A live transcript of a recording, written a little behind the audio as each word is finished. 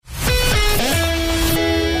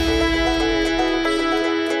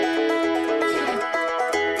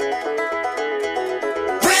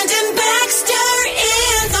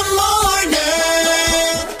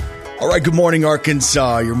right, good morning,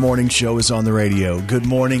 Arkansas. Your morning show is on the radio. Good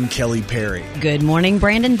morning, Kelly Perry. Good morning,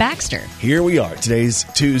 Brandon Baxter. Here we are. Today's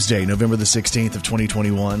Tuesday, November the 16th of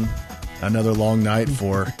 2021. Another long night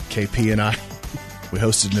for KP and I. We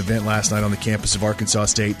hosted an event last night on the campus of Arkansas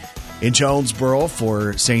State in Jonesboro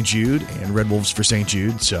for St. Jude and Red Wolves for St.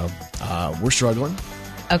 Jude. So we're struggling.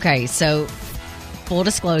 Okay, so full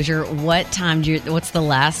disclosure, what's the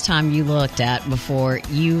last time you looked at before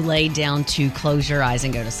you laid down to close your eyes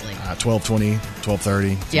and go to sleep? 12:20,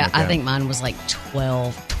 12:30. Yeah, like I think mine was like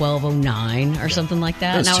 12:09 or something like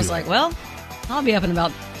that. And I was like, well, I'll be up in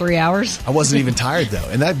about 3 hours. I wasn't even tired, though.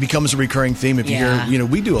 And that becomes a recurring theme. If you hear,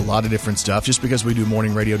 we do a lot of different stuff. Just because we do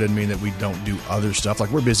morning radio doesn't mean that we don't do other stuff.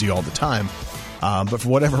 Like, we're busy all the time. But for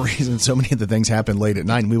whatever reason, so many of the things happen late at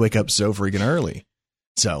night, and we wake up so freaking early.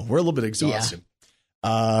 So we're a little bit exhausted.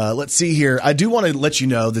 Yeah. Let's see here. I do want to let you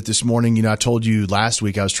know that this morning, I told you last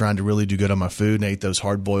week I was trying to really do good on my food and ate those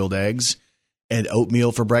hard-boiled eggs and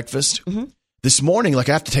oatmeal for breakfast. Mm-hmm. This morning, I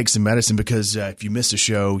have to take some medicine because if you missed a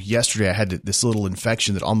show yesterday, I had this little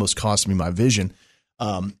infection that almost cost me my vision.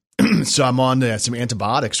 So I'm on some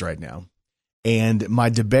antibiotics right now. And my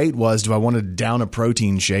debate was, do I want to down a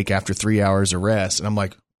protein shake after 3 hours of rest? And I'm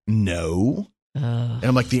like, no. And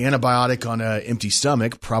I'm like, the antibiotic on an empty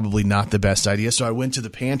stomach, probably not the best idea. So I went to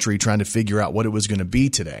the pantry trying to figure out what it was going to be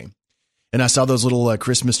today. And I saw those little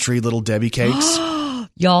Christmas tree Little Debbie cakes.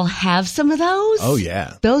 Y'all have some of those? Oh,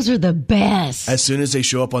 yeah. Those are the best. As soon as they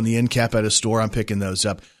show up on the end cap at a store, I'm picking those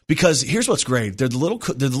up. Because here's what's great. They're the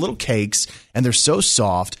little cakes, and they're so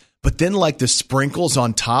soft. But then the sprinkles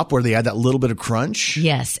on top where they add that little bit of crunch.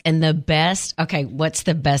 Yes, and the best. Okay, what's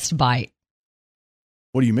the best bite?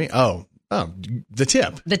 What do you mean? Oh, the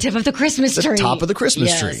tip. The tip of the Christmas tree. The top of the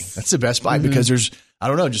Christmas tree. That's the best bite because there's, I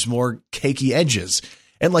don't know, just more cakey edges.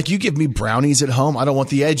 And you give me brownies at home, I don't want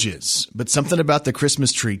the edges. But something about the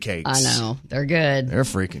Christmas tree cakes. I know. They're good. They're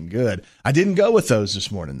freaking good. I didn't go with those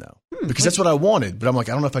this morning, though, because that's what I wanted. But I'm like,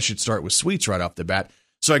 I don't know if I should start with sweets right off the bat.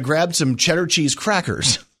 So I grabbed some cheddar cheese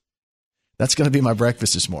crackers. That's going to be my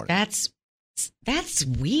breakfast this morning. That's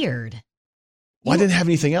weird. Well, I didn't have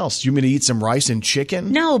anything else. You want me to eat some rice and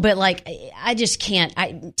chicken? No, but I just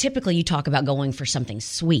can't. Typically, you talk about going for something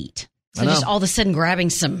sweet. So just all of a sudden grabbing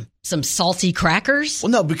some salty crackers? Well,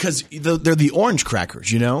 no, because they're the orange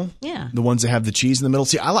crackers, Yeah. The ones that have the cheese in the middle.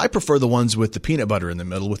 See, I prefer the ones with the peanut butter in the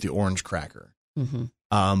middle with the orange cracker. Mm-hmm.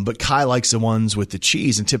 But Kai likes the ones with the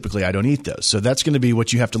cheese, and typically I don't eat those. So that's going to be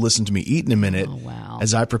what you have to listen to me eat in a minute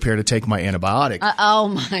as I prepare to take my antibiotic. Oh,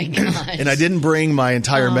 my gosh. And I didn't bring my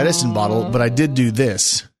entire medicine bottle, but I did do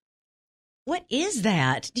this. What is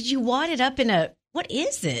that? Did you wad it up in what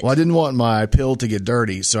is it? Well, I didn't want my pill to get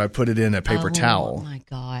dirty, so I put it in a paper towel. Oh, my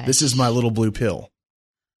gosh. This is my little blue pill.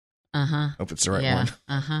 Uh-huh. Hope it's the right one.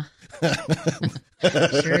 Uh-huh.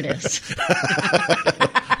 Sure it is.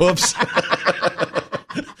 Whoops.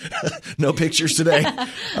 No pictures today.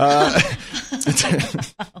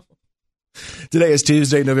 Today is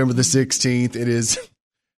Tuesday, November the 16th. It is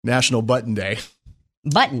National Button Day.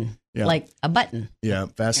 Button? Yeah. Like a button? Yeah,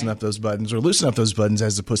 fasten up those buttons, or loosen up those buttons,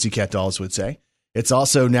 as the Pussycat Dolls would say. It's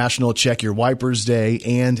also National Check Your Wipers Day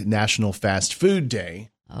and National Fast Food Day.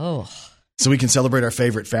 Oh. So we can celebrate our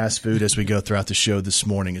favorite fast food as we go throughout the show this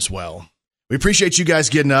morning as well. We appreciate you guys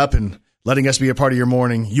getting up and letting us be a part of your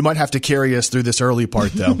morning. You might have to carry us through this early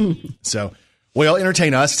part, though. So, well,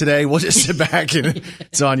 entertain us today. We'll just sit back and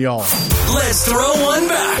it's on y'all. Let's throw one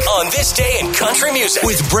back on this day in country music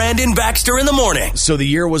with Brandon Baxter in the morning. So the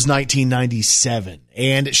year was 1997,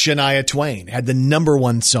 and Shania Twain had the number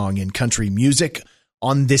one song in country music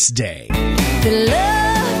on this day. The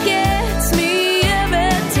love gets me every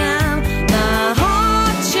time. My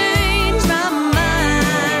heart changed my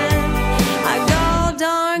mind.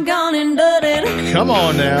 I gone and done it. Come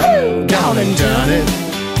on now. Gone and done it.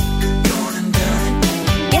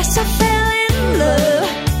 Yes, I fell in love.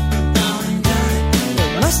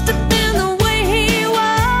 It must have been the way he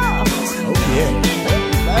walked. Oh, yeah.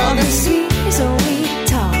 All the seas we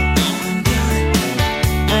talked.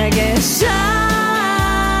 I guess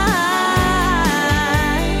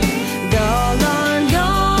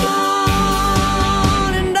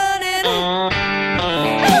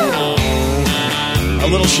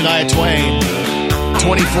little Shania Twain,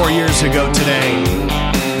 24 years ago today.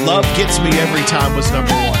 Love Gets Me Every Time was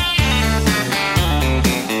number one.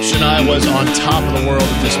 Shania was on top of the world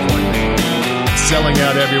at this point, selling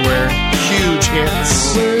out everywhere, huge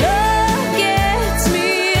hits. Love gets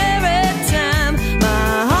me every time.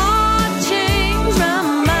 My heart changed my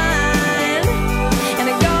mind, and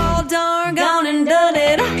it gone and done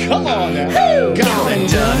it. Come on now, gone and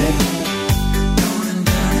done it.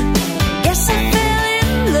 Yes, I fell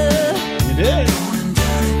in love.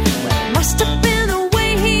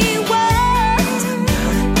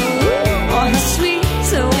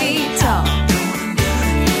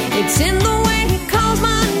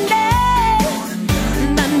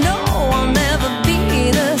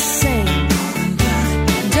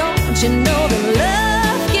 you know the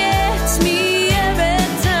love gets me every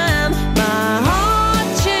time. My heart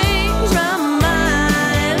changed my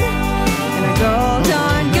mind, and I go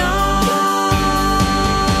darn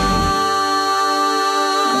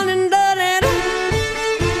gone and done it.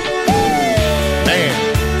 Man,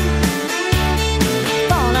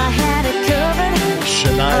 Thought I had it covered.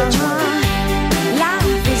 Shania Twain.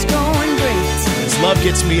 Life is going great. His love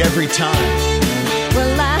gets me every time.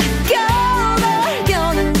 Well, I gone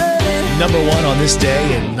and done it. Number 1 on this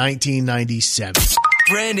day in 1997.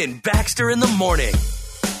 Brandon Baxter in the morning.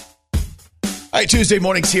 All right, Tuesday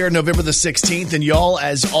mornings here, November the 16th. And y'all,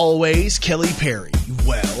 as always, Kelly Perry.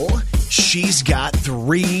 Well, she's got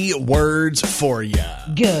 3 words for you.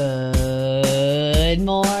 Good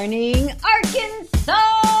morning, Arkansas.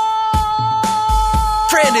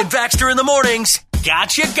 Brandon Baxter in the mornings.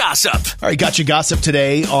 Gotcha Gossip. All right, got you gossip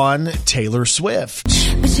today on Taylor Swift.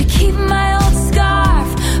 But you keep my old scarf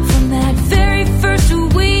from that very first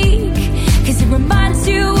week, 'cause it reminds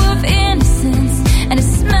you of innocence, and it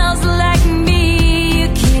smells like me. You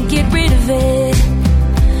can't get rid of it,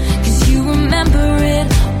 'cause you remember it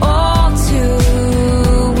all too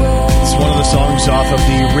well. It's one of the songs off of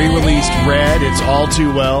the re-released Red. It's All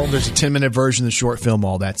Too Well. There's a 10-minute version of the short film,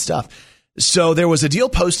 all that stuff. So there was a deal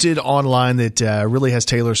posted online that really has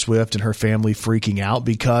Taylor Swift and her family freaking out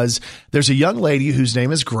because there's a young lady whose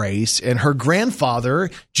name is Grace, and her grandfather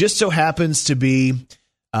just so happens to be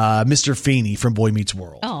Mr. Feeney from Boy Meets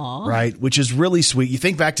World. Aw. Right? Which is really sweet. You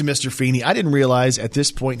think back to Mr. Feeney. I didn't realize at this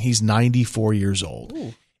point he's 94 years old.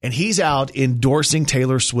 Ooh. And he's out endorsing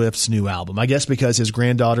Taylor Swift's new album. I guess because his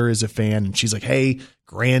granddaughter is a fan, and she's like, hey,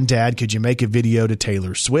 granddad, could you make a video to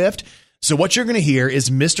Taylor Swift? So what you're going to hear is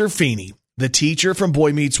Mr. Feeney, the teacher from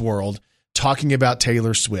Boy Meets World, talking about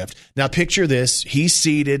Taylor Swift. Now picture this. He's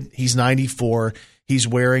seated. He's 94. He's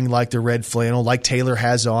wearing like the red flannel like Taylor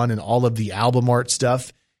has on and all of the album art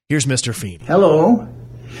stuff. Here's Mr. Feeney. Hello,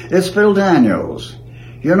 it's Bill Daniels.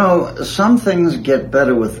 You know, some things get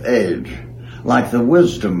better with age, like the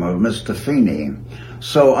wisdom of Mr. Feeney.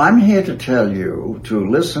 So I'm here to tell you to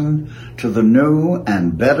listen to the new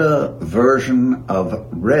and better version of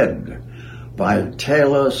Red by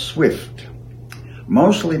Taylor Swift,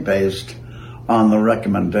 mostly based on the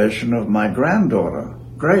recommendation of my granddaughter,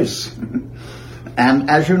 Grace. And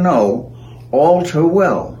as you know, all too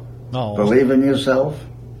well. Oh. Believe in yourself,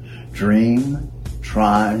 dream,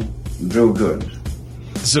 try, do good.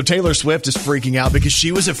 So Taylor Swift is freaking out because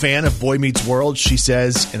she was a fan of Boy Meets World. She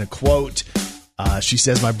says in a quote, she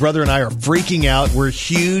says, my brother and I are freaking out. We're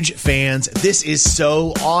huge fans. This is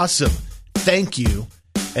so awesome. Thank you.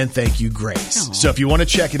 And thank you, Grace. Aww. So if you want to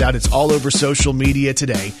check it out, it's all over social media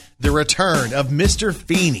today. The return of Mr.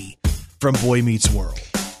 Feeney from Boy Meets World.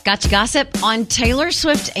 Gotcha Gossip on Taylor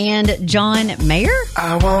Swift and John Mayer.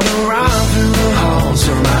 I want to run through the halls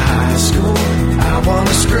of my high school. I want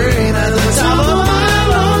to scream at the top of my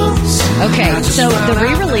lungs. Okay, so the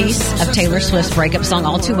re-release of Taylor Swift's breakup song,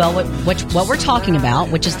 All Too Well, what we're talking about,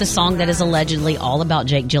 which is the song that is allegedly all about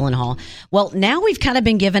Jake Gyllenhaal. Well, now we've kind of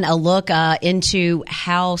been given a look into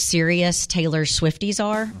how serious Taylor Swifties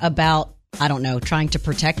are about, I don't know, trying to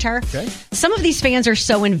protect her. Okay. Some of these fans are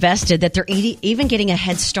so invested that they're even getting a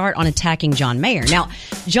head start on attacking John Mayer. Now,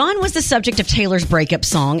 John was the subject of Taylor's breakup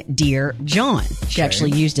song, Dear John. She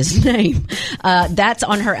actually used his name. That's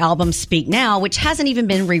on her album Speak Now, which hasn't even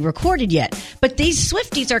been re-recorded yet. But these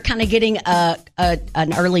Swifties are kind of getting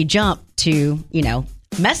an early jump to,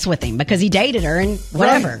 mess with him because he dated her and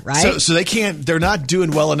whatever, right? So they're not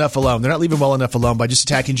doing well enough alone. They're not leaving well enough alone by just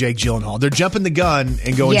attacking Jake Gyllenhaal. They're jumping the gun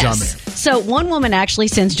and going John Mayer. So one woman actually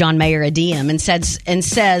sends John Mayer a DM and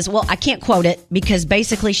says, well, I can't quote it because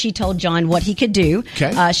basically she told John what he could do.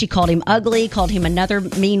 Okay. She called him ugly, called him another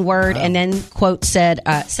mean word, and then quote said,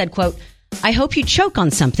 quote, I hope you choke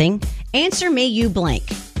on something. Answer me, you blank.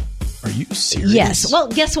 Are you serious? Yes. Well,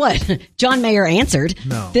 guess what? John Mayer answered.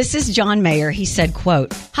 No. This is John Mayer. He said,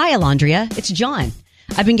 quote, Hi, Alondria. It's John.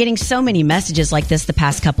 I've been getting so many messages like this the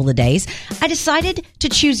past couple of days. I decided to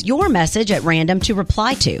choose your message at random to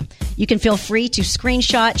reply to. You can feel free to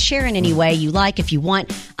screenshot, share in any way you like if you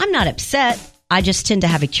want. I'm not upset. I just tend to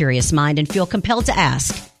have a curious mind and feel compelled to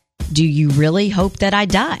ask, do you really hope that I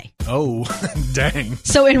die? Oh, dang.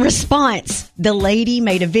 So in response, the lady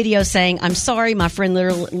made a video saying, I'm sorry, my friend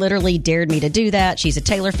literally dared me to do that. She's a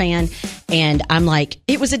Taylor fan. And I'm like,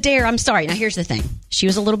 it was a dare. I'm sorry. Now, here's the thing. She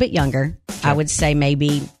was a little bit younger. I would say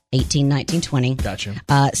maybe 18, 19, 20. Gotcha.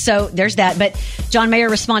 So there's that. But John Mayer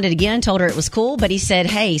responded again, told her it was cool, but he said,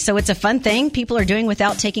 hey, so it's a fun thing people are doing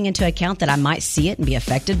without taking into account that I might see it and be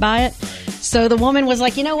affected by it. So the woman was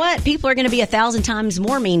like, you know what? People are going to be 1,000 times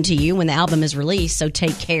more mean to you when the album is released, so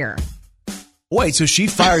take care. Wait, so she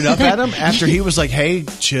fired up at him after he was like, hey,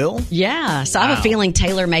 chill? Yeah. So I have a feeling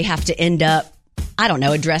Taylor may have to end up, I don't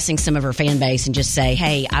know, addressing some of her fan base and just say,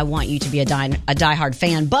 hey, I want you to be a diehard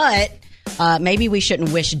fan, but maybe we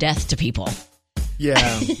shouldn't wish death to people.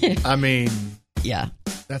 Yeah. I mean, yeah.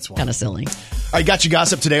 That's kind of silly. All right, got you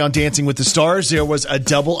gossip today on Dancing with the Stars. There was a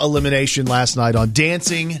double elimination last night on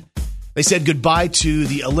Dancing. They said goodbye to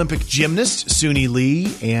the Olympic gymnast, Suni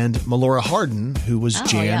Lee, and Melora Hardin, who was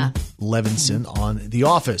Jan Levinson on The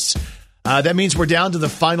Office. That means we're down to the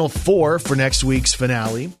final four for next week's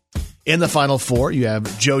finale. In the final four, you have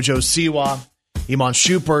JoJo Siwa, Iman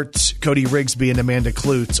Shumpert, Cody Rigsby, and Amanda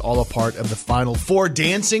Klutz, all a part of the final four,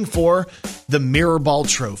 dancing for the Mirrorball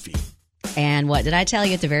Trophy. And what did I tell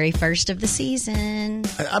you at the very first of the season?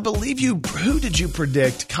 I believe you. Who did you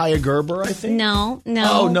predict? Kaya Gerber, I think? No.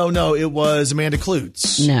 Oh, no. It was Amanda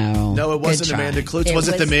Klutz. No, it wasn't Amanda Klutz. Was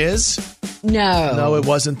it The Miz? No, it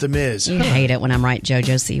wasn't The Miz. You hate it when I'm right,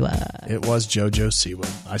 JoJo Siwa. It was JoJo Siwa.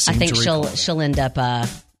 I think she'll end up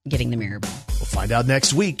getting the mirror ball. We'll find out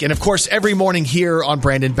next week. And of course, every morning here on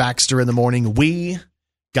Brandon Baxter in the Morning, we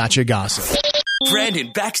got you gossip.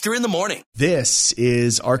 Brandon Baxter in the Morning. This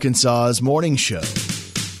is Arkansas's morning show.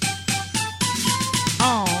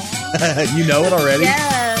 Oh, you know it already?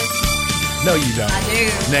 Yes. No, you don't. I do.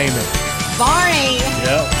 Name it. Barney.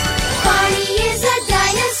 Yep. Barney is a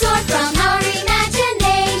dinosaur from our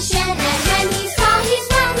imagination, and when he's tall, he's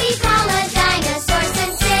what we call a dinosaur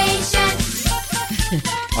sensation.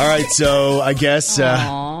 All right, so I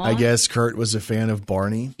guess Kurt was a fan of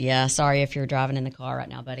Barney. Yeah, sorry if you're driving in the car right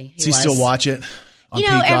now, buddy. Does he still watch it? You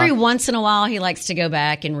know, every once in a while, he likes to go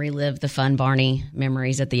back and relive the fun Barney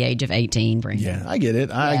memories at the age of 18. Brandon. Yeah, I get it.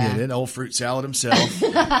 I get it. Old fruit salad himself.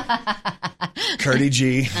 Curdy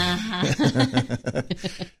G. Uh-huh.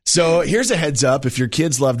 So here's a heads up. If your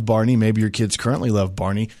kids loved Barney, maybe your kids currently love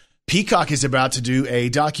Barney, Peacock is about to do a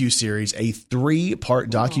docuseries, a 3-part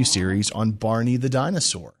docuseries on Barney the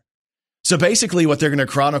dinosaur. So basically what they're going to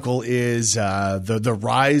chronicle is the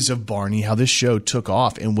rise of Barney, how this show took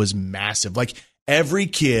off and was massive. Like, every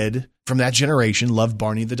kid from that generation loved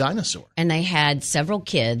Barney the dinosaur. And they had several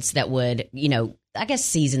kids that would, I guess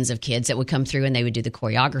seasons of kids that would come through and they would do the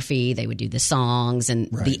choreography, they would do the songs and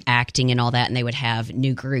the acting and all that, and they would have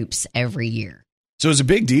new groups every year. So it was a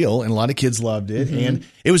big deal, and a lot of kids loved it. Mm-hmm. And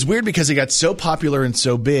it was weird because it got so popular and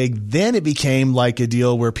so big, then it became like a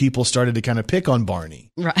deal where people started to kind of pick on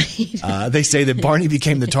Barney. Right. They say that Barney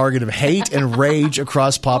became the target of hate and rage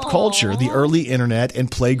across pop culture, the early internet,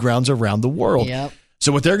 and playgrounds around the world. Yep.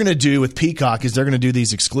 So what they're going to do with Peacock is they're going to do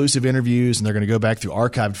these exclusive interviews, and they're going to go back through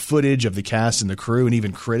archived footage of the cast and the crew and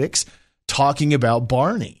even critics talking about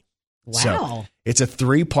Barney. Wow. So it's a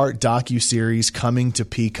 3-part docuseries coming to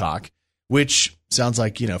Peacock, which sounds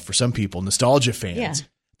like, for some people, nostalgia fans,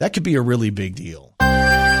 that could be a really big deal.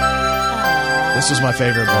 This was my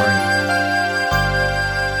favorite Barney.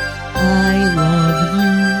 I love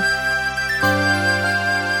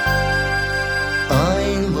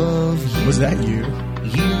I love you. Was that you?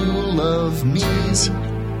 You love me.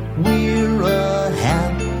 We're a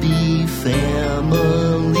happy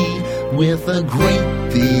family with a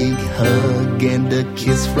great big hug and a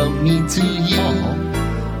kiss from me to you.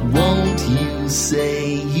 Won't you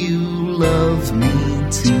say you love me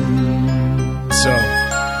too? So,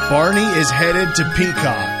 Barney is headed to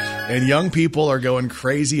Peacock, and young people are going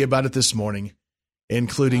crazy about it this morning,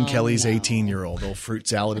 including Kelly's 18-year-old, old fruit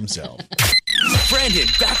salad himself. Brandon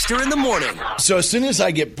Baxter in the Morning. So as soon as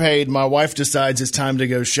I get paid, my wife decides it's time to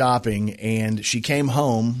go shopping, and she came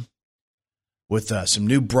home with some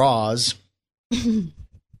new bras,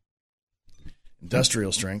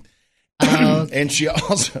 industrial strength. And she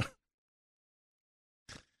also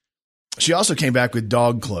came back with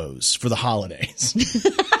dog clothes for the holidays.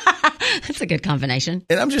 That's a good combination.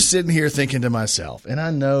 And I'm just sitting here thinking to myself, and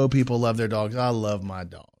I know people love their dogs. I love my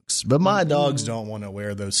dogs. But my dogs don't want to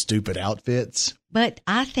wear those stupid outfits. But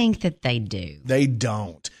I think that they do. They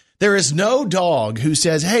don't. There is no dog who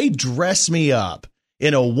says, hey, dress me up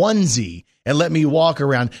in a onesie and let me walk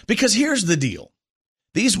around. Because here's the deal.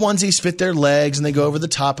 These onesies fit their legs and they go over the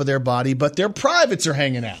top of their body, but their privates are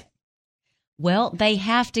hanging out. Well, they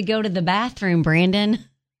have to go to the bathroom, Brandon.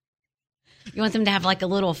 You want them to have like a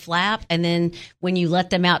little flap, and then when you let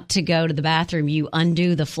them out to go to the bathroom, you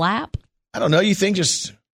undo the flap? I don't know. You think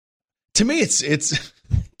to me, it's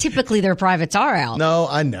Typically, their privates are out. No,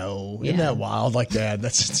 I know. Isn't that wild like that?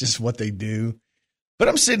 That's just what they do. But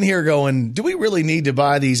I'm sitting here going, do we really need to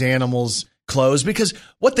buy these animals clothes? Because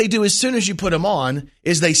what they do as soon as you put them on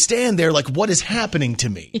is they stand there like, what is happening to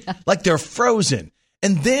me? Yeah. Like they're frozen.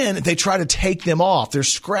 And then they try to take them off. They're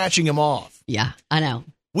scratching them off. Yeah, I know.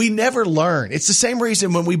 We never learn. It's the same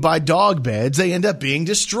reason when we buy dog beds, they end up being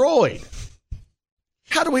destroyed.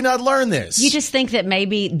 How do we not learn this? You just think that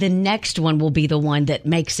maybe the next one will be the one that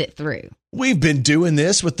makes it through. We've been doing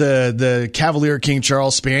this with the Cavalier King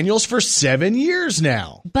Charles Spaniels for 7 years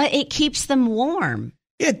now. But it keeps them warm.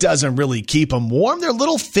 It doesn't really keep them warm. They're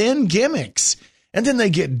little thin gimmicks. And then they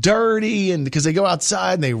get dirty and because they go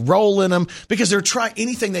outside and they roll in them because they're trying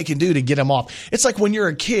anything they can do to get them off. It's like when you're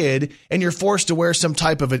a kid and you're forced to wear some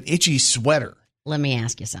type of an itchy sweater. Let me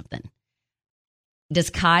ask you something. Does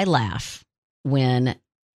Kai laugh when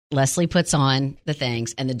Leslie puts on the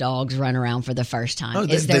things and the dogs run around for the first time? Oh,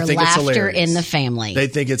 Is there laughter in the family? They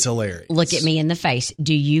think it's hilarious. Look at me in the face.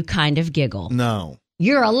 Do you kind of giggle? No.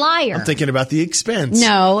 You're a liar. I'm thinking about the expense.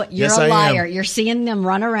 No, you're yes, a liar. I am. You're seeing them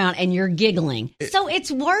run around and you're giggling. So it's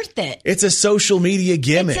worth it. It's a social media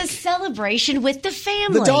gimmick. It's a celebration with the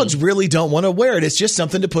family. The dogs really don't want to wear it. It's just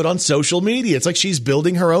something to put on social media. It's like she's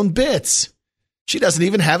building her own bits. She doesn't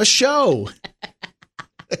even have a show.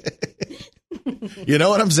 You know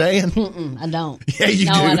what I'm saying? I don't. Yeah, you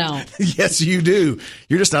do. No, I don't. Yes, you do.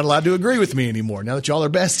 You're just not allowed to agree with me anymore now that y'all are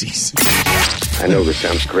besties. I know this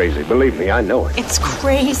sounds crazy. Believe me, I know it. It's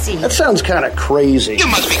crazy. That sounds kind of crazy. You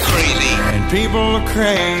must be crazy. And people are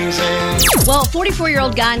crazy. Well,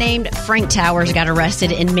 44-year-old guy named Frank Towers got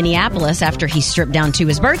arrested in Minneapolis after he stripped down to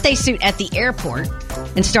his birthday suit at the airport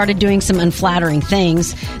and started doing some unflattering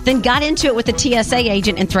things, then got into it with a TSA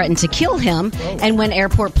agent and threatened to kill him. And when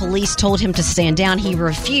airport police told him to stand down, he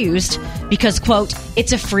refused because, quote,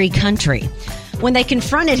 it's a free country. When they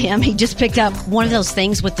confronted him, he just picked up one of those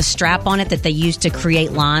things with the strap on it that they use to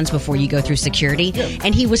create lines before you go through security,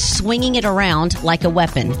 and he was swinging it around like a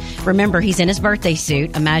weapon. Remember, he's in his birthday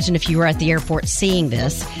suit. Imagine if you were at the airport seeing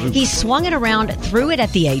this. He swung it around, threw it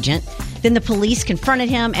at the agent. Then the police confronted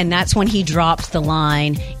him, and that's when he dropped the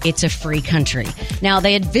line, it's a free country. Now,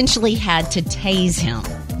 they eventually had to tase him.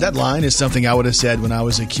 That line is something I would have said when I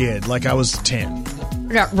was a kid, like I was 10.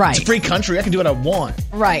 Right. It's a free country. I can do what I want.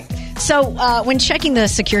 Right. So when checking the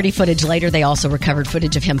security footage later, they also recovered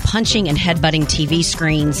footage of him punching and headbutting TV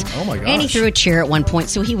screens. Oh, my gosh. And he threw a chair at one point,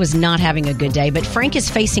 so he was not having a good day. But Frank is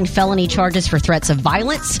facing felony charges for threats of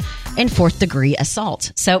violence and fourth-degree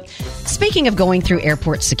assault. So speaking of going through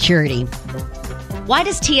airport security, why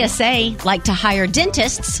does TSA like to hire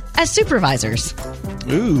dentists as supervisors?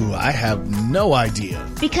 Ooh, I have no idea.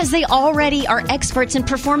 Because they already are experts in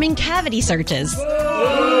performing cavity searches. All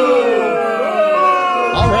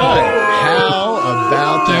right. How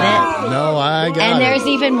about that? No, I got it. And there's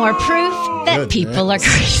even more proof that people are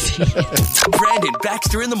crazy. Brandon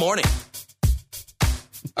Baxter in the morning.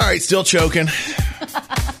 All right, still choking.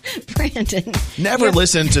 Brandon. Never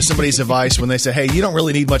listen to somebody's advice when they say, hey, you don't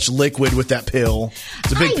really need much liquid with that pill.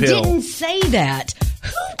 It's a big pill. I didn't say that.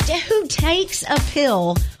 Who takes a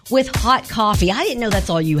pill with hot coffee? I didn't know that's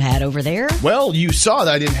all you had over there. Well, you saw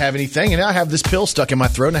that I didn't have anything, and now I have this pill stuck in my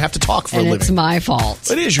throat, and I have to talk for a living. And it's my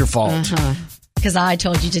fault. It is your fault. Because I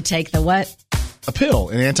told you to take the what? A pill,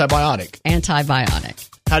 an antibiotic. Antibiotic.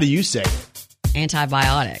 How do you say it?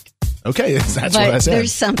 Antibiotic. Okay, that's but what I said.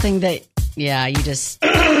 There's something that, you just...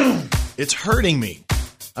 It's hurting me.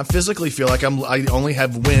 I physically feel like I only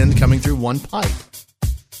have wind coming through one pipe.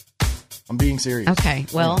 I'm being serious. Okay,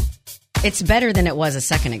 well, it's better than it was a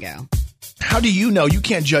second ago. How do you know? You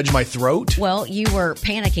can't judge my throat. Well, you were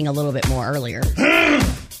panicking a little bit more earlier. Let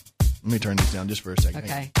me turn this down just for a second.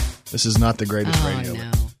 Okay. This is not the greatest radio.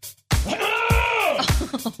 No.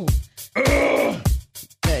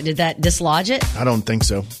 Did that dislodge it? I don't think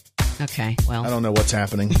so. Okay, well. I don't know what's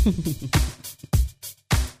happening.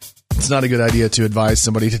 It's not a good idea to advise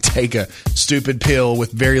somebody to take a stupid pill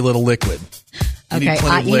with very little liquid. Okay,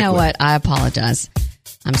 you know what? I apologize.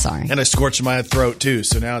 I'm sorry. And I scorched my throat, too,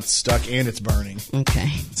 so now it's stuck and it's burning. Okay.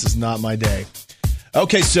 This is not my day.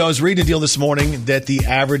 Okay, so I was reading a deal this morning that the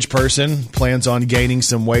average person plans on gaining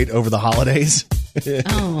some weight over the holidays.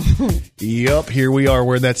 Oh. Yep, here we are.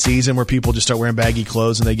 We're in that season where people just start wearing baggy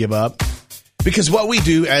clothes and they give up. Because what we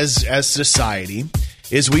do as society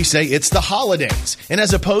is we say it's the holidays. And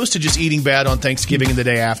as opposed to just eating bad on Thanksgiving and the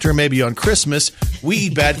day after, maybe on Christmas, we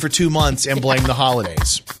eat bad for 2 months and blame the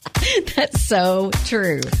holidays. That's so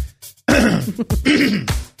true. And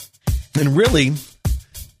really,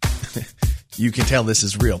 you can tell this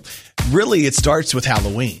is real. Really, it starts with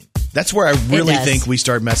Halloween. That's where I really think we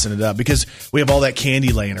start messing it up because we have all that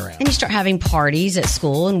candy laying around. And you start having parties at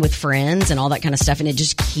school and with friends and all that kind of stuff, and it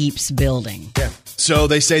just keeps building. Yeah. So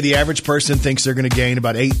they say the average person thinks they're going to gain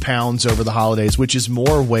about 8 pounds over the holidays, which is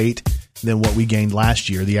more weight than what we gained last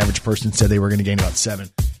year. The average person said they were going to gain about 7.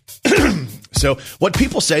 So what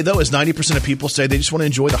people say, though, is 90% of people say they just want to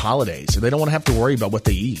enjoy the holidays. So they don't want to have to worry about what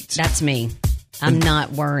they eat. That's me. I'm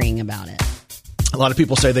not worrying about it. A lot of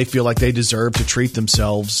people say they feel like they deserve to treat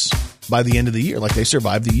themselves by the end of the year, like they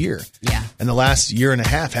survived the year. Yeah. And the last year and a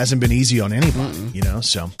half hasn't been easy on anybody, you know?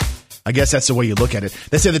 So I guess that's the way you look at it.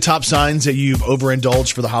 They say the top signs that you've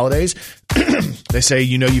overindulged for the holidays. They say,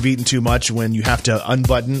 you know, you've eaten too much when you have to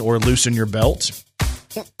unbutton or loosen your belt.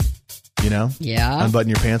 You know? Yeah. Unbutton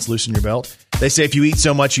your pants, loosen your belt. They say if you eat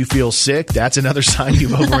so much you feel sick, that's another sign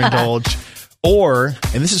you've overindulged. Or,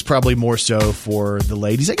 and this is probably more so for the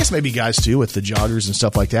ladies, I guess maybe guys too with the joggers and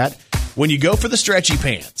stuff like that. When you go for the stretchy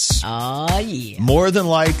pants, oh yeah, more than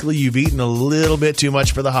likely you've eaten a little bit too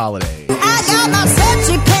much for the holidays. I got my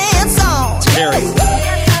stretchy pants on. Terry.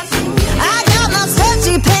 I got my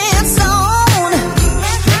stretchy pants on.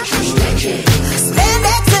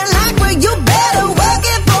 Spandex and like where you better work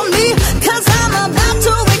it for me, 'cause I'm about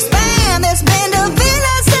to expand this band of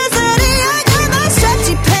elasticity. I got my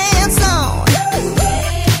stretchy pants on.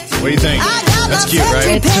 What do you think? That's cute,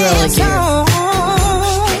 right? It's really cute.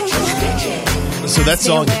 So that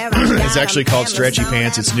song is actually called Stretchy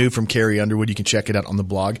Pants. It's new from Carrie Underwood. You can check it out on the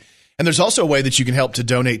blog. And there's also a way that you can help to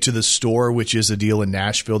donate to the store, which is a deal in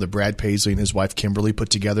Nashville that Brad Paisley and his wife Kimberly put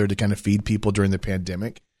together to kind of feed people during the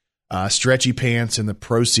pandemic. Stretchy Pants, and the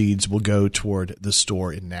proceeds will go toward the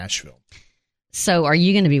store in Nashville. So are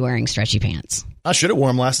you going to be wearing stretchy pants? I should have worn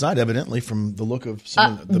them last night, evidently, from the look of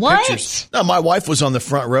some of the what? pictures. No, my wife was on the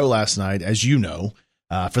front row last night, as you know,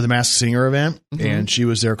 for the Masked Singer event, and she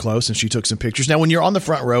was there close, and she took some pictures. Now, when you're on the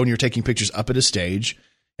front row and you're taking pictures up at a stage,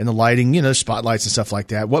 and the lighting, you know, spotlights and stuff like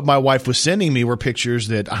that, what my wife was sending me were pictures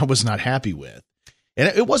that I was not happy with. And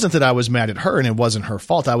it wasn't that I was mad at her, and it wasn't her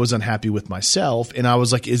fault. I was unhappy with myself, and I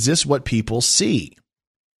was like, is this what people see?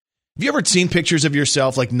 Have you ever seen pictures of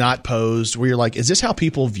yourself, like, not posed, where you're like, is this how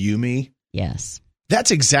people view me? Yes.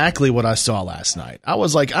 That's exactly what I saw last night. I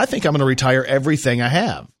was like, I think I'm going to retire everything I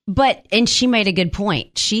have. And she made a good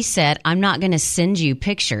point. She said, I'm not going to send you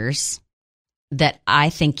pictures that I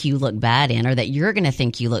think you look bad in or that you're going to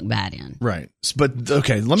think you look bad in. Right. But,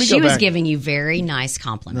 okay, let me go back. She was giving you very nice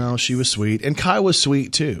compliments. No, she was sweet. And Kai was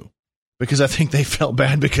sweet, too. Because I think they felt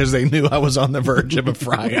bad because they knew I was on the verge of a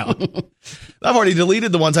fry out. I've already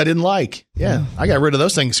deleted the ones I didn't like. Yeah, I got rid of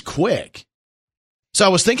those things quick. So I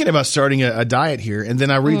was thinking about starting a diet here, and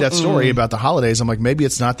then I read that story about the holidays. I'm like, maybe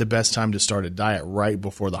it's not the best time to start a diet right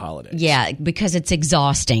before the holidays. Yeah, because it's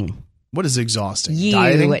exhausting. What is exhausting? You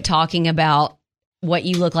Dieting? Talking about what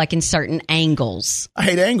you look like in certain angles. I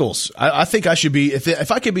hate angles. I think I should be,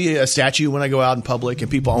 if I could be a statue when I go out in public and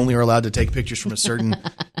people only are allowed to take pictures from a certain,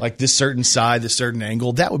 like this certain side, this certain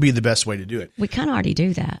angle, that would be the best way to do it. We kind of already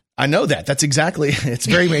do that. I know that. That's exactly, it's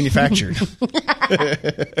very manufactured.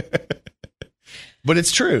 But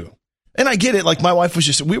it's true. And I get it. Like my wife was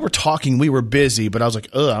just, we were talking, we were busy, but I was like,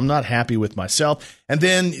 I'm not happy with myself. And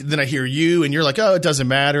then I hear you and you're like, oh, it doesn't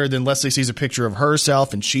matter. Then Leslie sees a picture of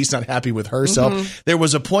herself and she's not happy with herself. There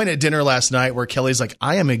was a point at dinner last night where Kelly's like,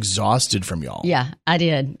 I am exhausted from y'all. Yeah, I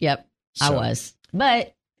did. Yep, So- I was.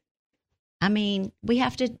 But I mean, we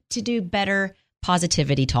have to do better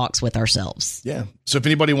positivity talks with ourselves. Yeah. So if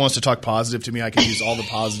anybody wants to talk positive to me, I can use all the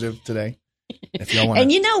positive today. If y'all want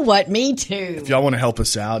And you know what? Me too. if y'all want to help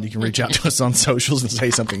us out, you can reach out to us on socials and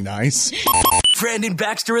say something nice. Brandon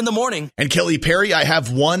Baxter in the morning. And Kelly Perry, I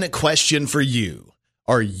have one question for you.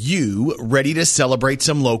 Are you ready to celebrate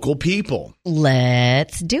some local people?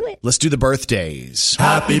 Let's do it. Let's do the birthdays.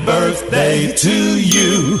 Happy birthday to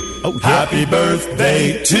you. Oh, yeah. Happy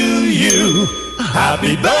birthday to you.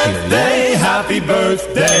 Happy birthday, happy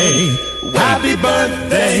birthday. Happy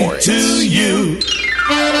birthday For it. to you.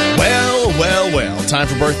 Well. Time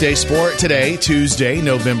for birthday sport today, Tuesday,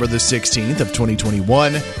 November the 16th of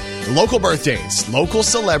 2021. Local birthdays, local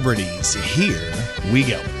celebrities. Here we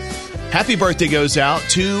go. Happy birthday goes out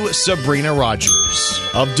to Sabrina Rogers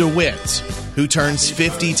of DeWitt, who turns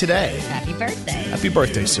 50 today. Happy birthday. Happy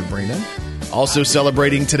birthday, Sabrina. Also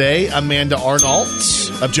celebrating today, Amanda Arnault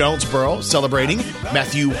of Jonesboro. Celebrating,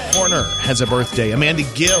 Matthew Horner has a birthday. Amanda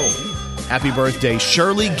Gill, happy birthday.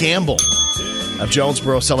 Shirley Gamble of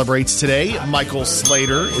Jonesboro celebrates today. Michael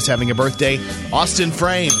Slater is having a birthday. Austin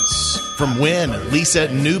Frames from Wynn.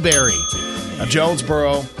 Lisa Newberry of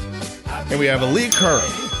Jonesboro. And we have Aaliyah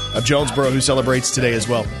Curry of Jonesboro who celebrates today as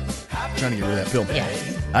well. I'm trying to get rid of that pill. Yeah.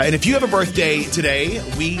 And if you have a birthday today,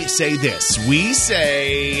 we say this. We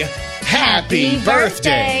say happy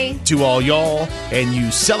birthday to all y'all, and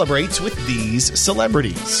you celebrate with these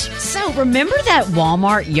celebrities. So remember that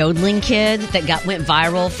Walmart yodeling kid that went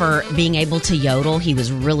viral for being able to yodel? He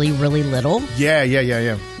was really, really little. Yeah.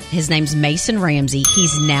 His name's Mason Ramsey.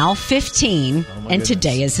 He's now 15, and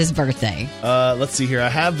today is his birthday. Let's see here. I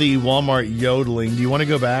have the Walmart yodeling. Do you want to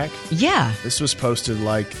go back? Yeah. This was posted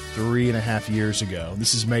like 3.5 years ago.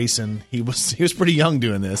 This is Mason. He was pretty young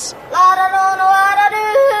doing this. I don't know what I do.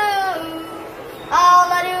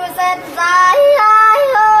 All I do is say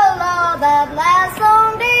oh Lord, that last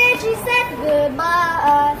long day she said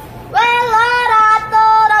goodbye. Well, Lord, I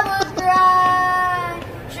thought I would cry.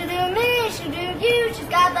 She do me, she do you. She's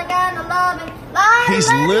got that kind of loving.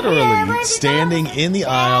 He's literally standing in the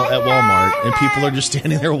aisle at Walmart, and people are just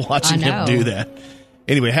standing there watching him do that.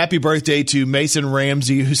 Anyway, happy birthday to Mason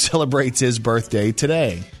Ramsey, who celebrates his birthday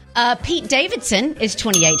today. Pete Davidson is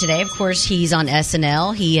 28 today. Of course, he's on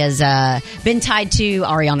SNL. He has been tied to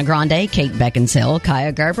Ariana Grande, Kate Beckinsale,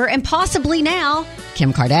 Kaya Gerber, and possibly now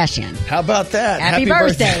Kim Kardashian. How about that? Happy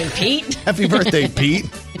birthday, Pete. Happy birthday, Pete.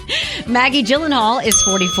 Maggie Gyllenhaal is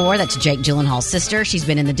 44. That's Jake Gyllenhaal's sister. She's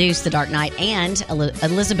been in The Deuce, The Dark Knight, and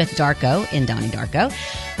Elizabeth Darko in Donnie Darko.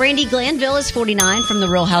 Brandy Glanville is 49 from The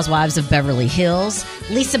Real Housewives of Beverly Hills.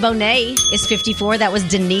 Lisa Bonet is 54. That was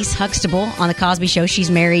Denise Huxtable on The Cosby Show.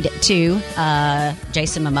 She's married to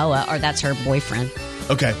Jason Momoa, or that's her boyfriend.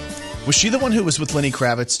 Okay. Was she the one who was with Lenny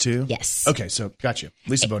Kravitz, too? Yes. Okay, so got you.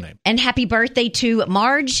 Lisa Bonet. And happy birthday to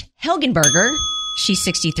Marge Helgenberger. She's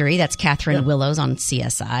 63. That's Catherine Willows on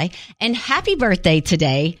CSI. And happy birthday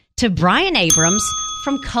today to Brian Abrams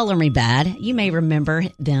from Color Me Bad. You may remember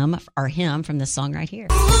them or him from this song right here.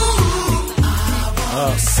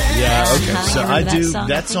 Oh, yeah, okay. So I do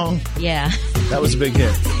that song. Yeah. That was a big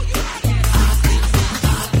hit.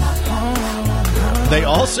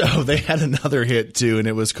 They had another hit, too, and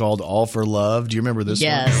it was called All for Love. Do you remember this one?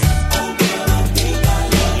 Yes.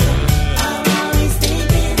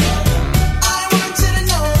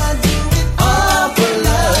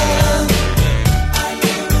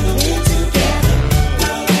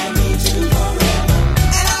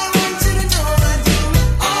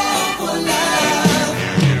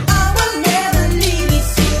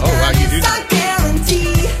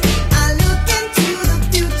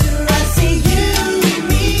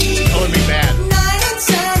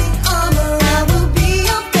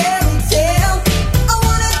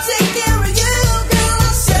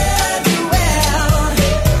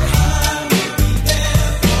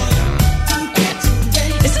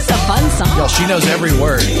 She knows every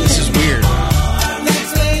word. This is weird.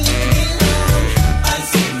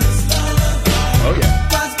 Oh, yeah.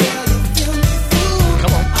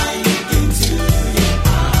 Come on.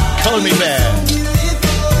 Color Me Bad.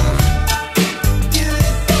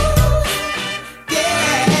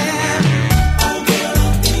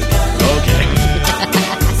 Okay.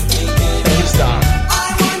 Kelly, stop.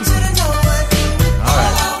 All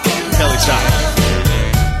right. Kelly, stop.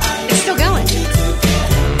 It's still going.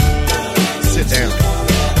 Sit down.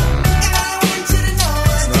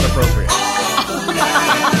 It's not appropriate.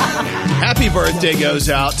 Happy birthday goes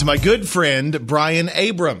out to my good friend Brian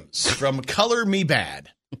Abrams from Color Me Bad,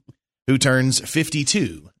 who turns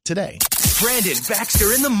 52 today. Brandon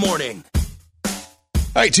Baxter in the morning. All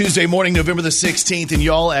right, Tuesday morning, November the 16th, and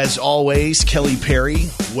y'all, as always, Kelly Perry,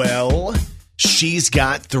 well, she's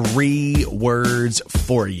got 3 words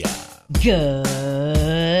for you.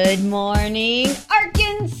 Good morning,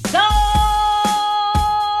 Arkansas!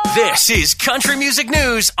 This is Country Music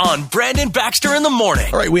News on Brandon Baxter in the morning.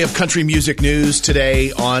 All right, we have country music news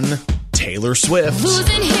today on Taylor Swift. Losing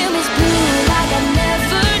him is blue like I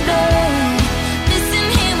never known.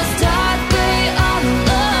 Missing him was dark gray all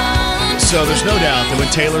alone. So there's no doubt that when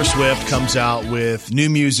Taylor Swift comes out with new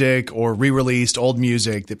music or re-released old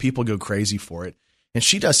music, that people go crazy for it. And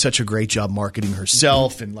she does such a great job marketing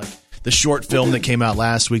herself, and like the short film that came out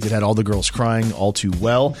last week that had all the girls crying all too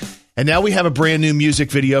well. And now we have a brand new music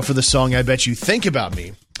video for the song I Bet You Think About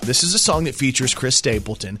Me. This is a song that features Chris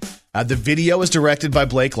Stapleton. The video is directed by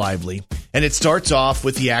Blake Lively, and it starts off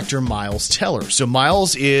with the actor Miles Teller. So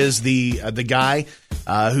Miles is the guy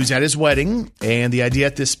who's at his wedding, and the idea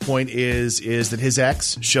at this point is that his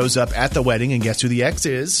ex shows up at the wedding, and guess who the ex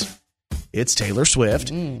is? It's Taylor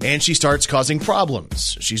Swift, and she starts causing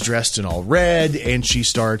problems. She's dressed in all red, and she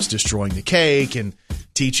starts destroying the cake and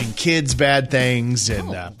teaching kids bad things,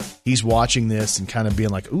 and he's watching this and kind of being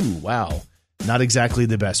like, ooh, wow, not exactly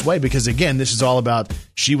the best way, because, again, this is all about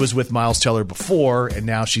she was with Miles Teller before, and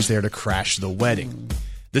now she's there to crash the wedding.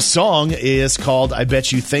 The song is called I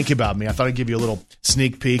Bet You Think About Me. I thought I'd give you a little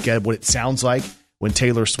sneak peek at what it sounds like when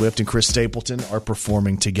Taylor Swift and Chris Stapleton are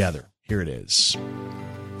performing together. Here it is. But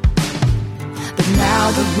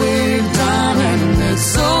now that we're done and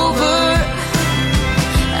it's over,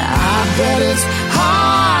 I bet it's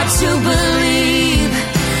hard to believe,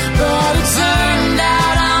 but it turned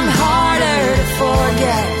out I'm harder to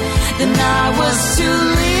forget than I was to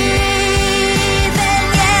leave.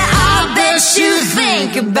 And yeah, I bet you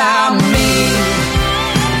think about me.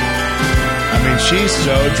 I mean, she's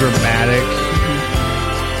so dramatic.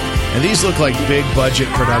 And these look like big budget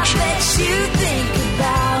productions.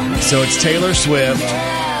 So it's Taylor Swift,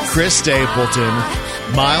 Chris Stapleton,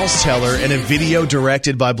 Miles Teller, and a video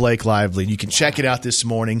directed by Blake Lively. You can check it out this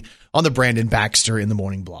morning on the Brandon Baxter in the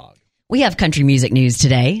Morning blog. We have country music news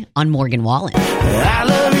today on Morgan Wallen. I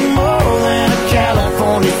love you more than a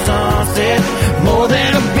California sunset, more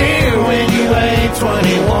than a beer when you ain't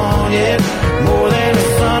 21 yet, more than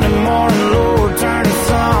a Sunday morning, Lord, turn the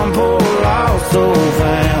sun, poor lost soul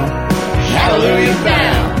found. Hallelujah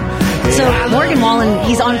bound. So Morgan Wallen,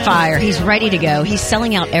 he's on fire. He's ready to go. He's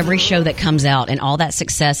selling out every show that comes out, and all that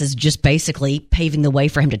success is just basically paving the way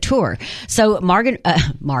for him to tour. So Morgan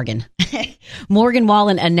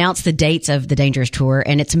Wallen announced the dates of the Dangerous Tour,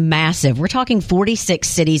 and it's massive. We're talking 46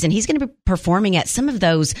 cities, and he's going to be performing at some of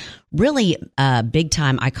those really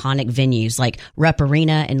big-time iconic venues like Rupp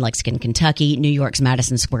Arena in Lexington, Kentucky, New York's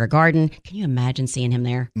Madison Square Garden. Can you imagine seeing him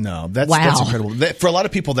there? No, that's incredible. For a lot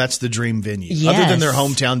of people, that's the dream venue. Yes. Other than their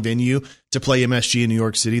hometown venue, to play MSG in New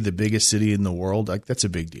York City, the biggest city in the world, like that's a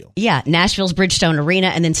big deal. Yeah, Nashville's Bridgestone Arena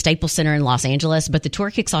and then Staples Center in Los Angeles. But the tour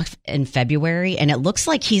kicks off in February, and it looks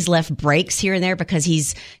like he's left breaks here and there because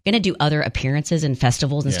he's going to do other appearances and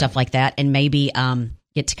festivals and stuff like that, and maybe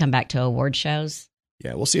get to come back to award shows.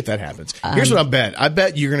 Yeah, we'll see if that happens. Here's what I bet. I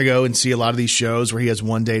bet you're going to go and see a lot of these shows where he has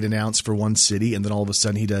one date announced for one city, and then all of a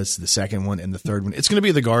sudden he does the second one and the third one. It's going to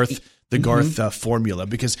be the Garth formula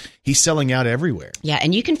because he's selling out everywhere. Yeah,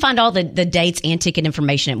 and you can find all the dates and ticket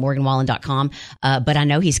information at morganwallen.com. But I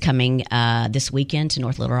know he's coming this weekend to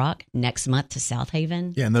North Little Rock, next month to South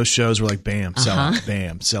Haven. Yeah, and those shows were like bam, sell out,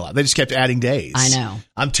 bam, sell out. They just kept adding days. I know.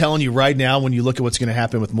 I'm telling you right now, when you look at what's going to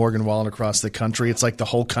happen with Morgan Wallen across the country, it's like the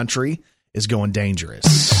whole country is going dangerous.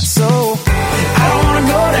 So, I don't want to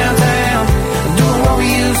go downtown, doing what we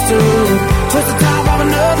used to, twist the top of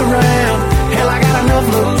another round. Hell, I got enough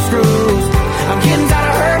loose screws. I'm getting tired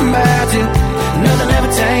of hurting about you. Nothing ever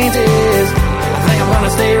changes. I think I'm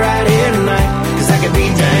gonna stay right here tonight, cause I could be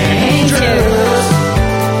dangerous.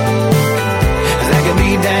 Cause I could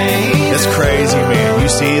be dangerous. It's crazy, man. You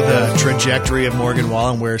see the trajectory of Morgan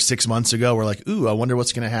Wallen where 6 months ago we're like, ooh, I wonder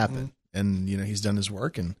what's going to happen. And, you know, he's done his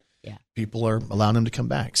work and people are allowing him to come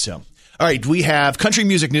back. So, all right, we have country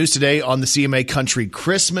music news today on the CMA Country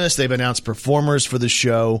Christmas. They've announced performers for the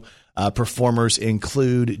show. Performers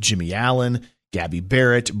include Jimmy Allen, Gabby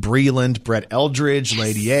Barrett, Breland, Brett Eldridge,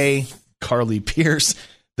 Lady A, Carly Pierce,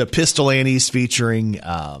 the Pistol Annies featuring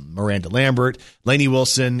Miranda Lambert, Lainey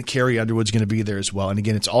Wilson, Carrie Underwood's going to be there as well. And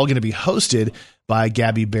again, it's all going to be hosted by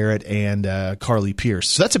Gabby Barrett and Carly Pierce.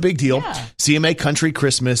 So that's a big deal. Yeah. CMA Country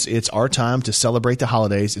Christmas. It's our time to celebrate the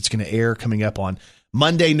holidays. It's going to air coming up on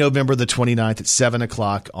Monday, November the 29th at 7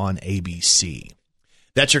 o'clock on ABC.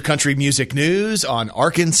 That's your country music news on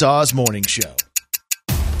Arkansas's Morning Show.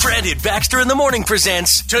 Brandon Baxter in the Morning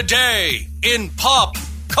presents Today in Pop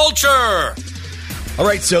Culture. All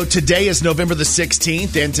right, so today is November the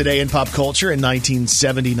 16th, and today in pop culture in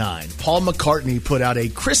 1979, Paul McCartney put out a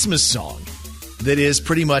Christmas song that is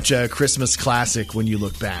pretty much a Christmas classic when you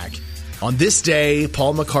look back. On this day,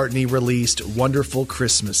 Paul McCartney released Wonderful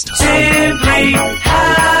Christmas Time. Simply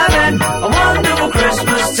having a wonderful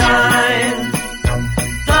Christmas time.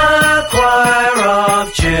 The choir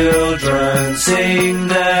of children sing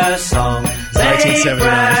their song. They 1979.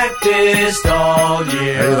 practiced all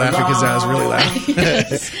year. Are you laughing because I was really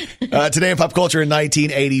loud? Today in pop culture in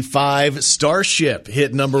 1985, Starship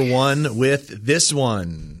hit number one with this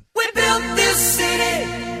one. We built this city.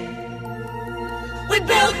 We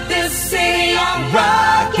built this city on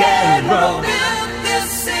rock and roll. We built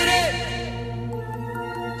this city.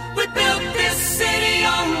 We built this city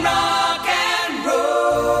on rock and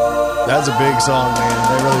roll. That was a big song, man.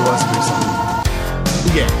 That really was a big song.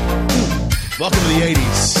 Yeah. Welcome to the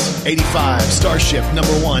 80s. 85, Starship,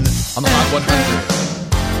 number one on the Hot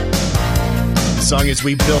 100. The song is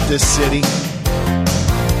We Built This City.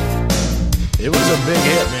 It was a big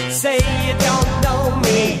hit, man. Say you don't know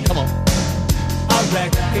me. Come on. I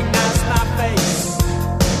recognize my face.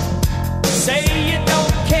 Say you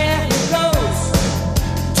don't care who goes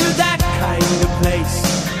to that kind of place.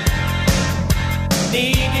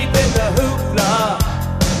 knee deep in the hoopla,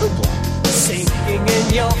 sinking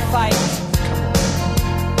in your fight.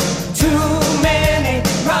 Too many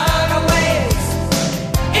runaways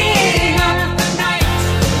eating up the night.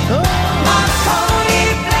 Marconi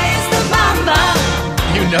plays the mamba.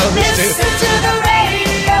 You know this Listen too. to the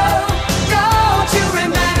radio. Don't you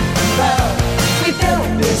remember? We built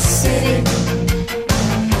this city.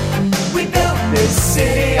 We built this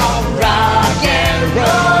city on rock and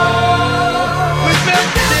roll. We built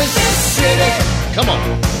this city. Come on.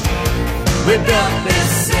 We built this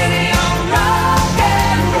city on rock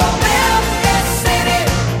and roll. Built this city.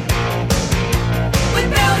 We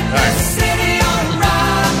built this city on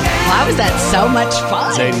rock and Why was that so much fun?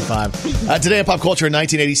 It's 85. Today in pop culture in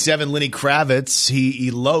 1987, Lenny Kravitz, he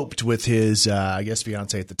eloped with his, I guess,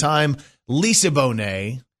 fiance at the time, Lisa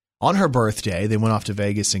Bonet, on her birthday. They went off to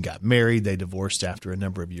Vegas and got married. They divorced after a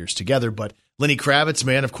number of years together. But Lenny Kravitz,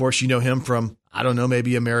 man, of course, you know him from, I don't know,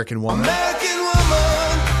 maybe American Woman.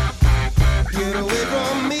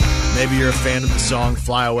 Maybe you're a fan of the song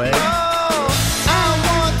Fly Away.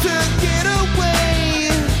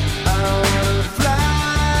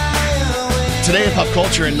 Today in pop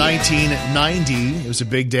culture in 1990, it was a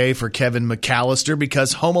big day for Kevin McAllister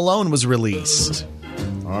because Home Alone was released.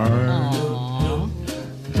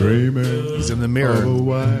 Dreaming. He's in the mirror.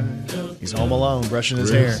 He's home alone, brushing his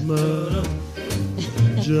hair.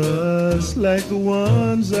 Just like the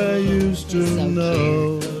ones I used to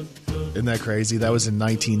know. Isn't that crazy? That was in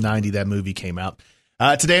 1990 that movie came out.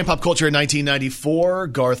 Today in pop culture in 1994,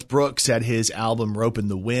 Garth Brooks had his album Rope in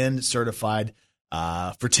the Wind certified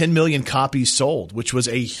for 10 million copies sold, which was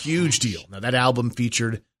a huge deal. Now, that album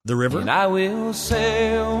featured The River. And I will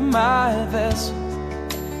sail my vessel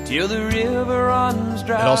till the river runs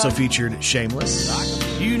dry. It also featured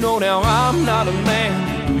Shameless. You know now I'm not a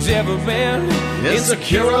man who's ever been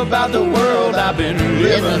insecure about the world I've been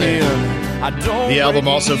living in. I don't The album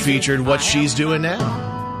really also featured What She's Doing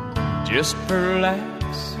Now. just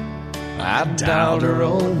perhaps I dialed her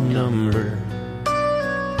own number,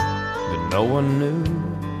 but no one knew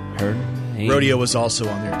her name. Rodeo was also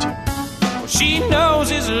on there too. Well, she knows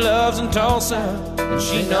his love's in Tulsa, and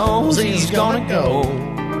she knows he's gonna go.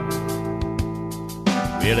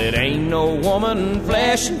 Well, it ain't no woman,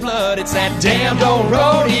 flesh and blood, it's that damned old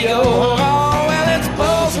rodeo. Oh, well, it's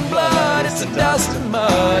bulls and blood, it's the dust and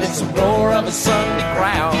mud, it's the roar of a Sunday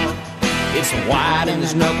crowd. It's the white in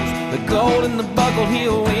his knuckles, the gold in the buckle,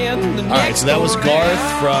 he'll win the All right, so that was Garth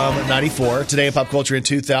from 94. Today in pop culture in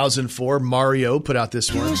 2004, Mario put out this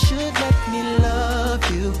one. You should let me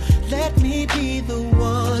love you. Let me be the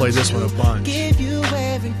one. Play this one a bunch. Give you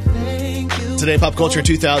everything you Today in pop culture in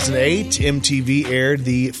 2008, MTV aired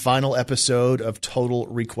the final episode of Total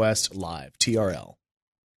Request Live, TRL.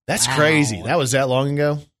 That's crazy. That was that long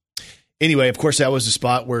ago. Anyway, of course, that was the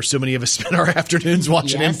spot where so many of us spent our afternoons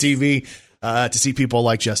watching MTV to see people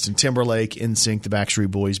like Justin Timberlake, NSYNC, the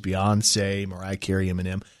Backstreet Boys, Beyonce, Mariah Carey,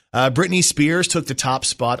 Eminem. Britney Spears took the top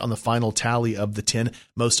spot on the final tally of the 10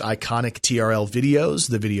 most iconic TRL videos,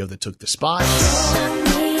 the video that took the spot.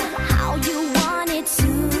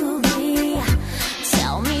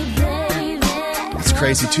 It's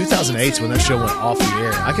crazy. 2008 is when that show went off the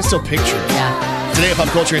air. I can still picture it. Yeah. Today at Pop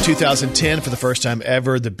Culture in 2010, for the first time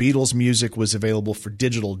ever, the Beatles' music was available for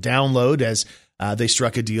digital download as they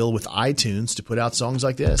struck a deal with iTunes to put out songs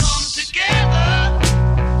like this.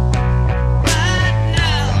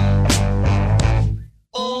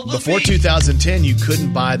 Before 2010, you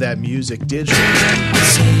couldn't buy that music digitally.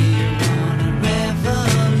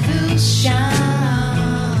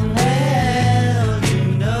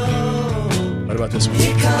 What about this one?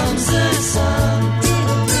 Here comes the sun.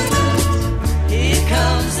 Here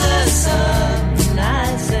comes the sun.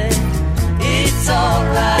 I say it's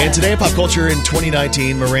alright. And today in pop culture in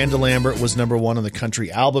 2019, Miranda Lambert was number one on the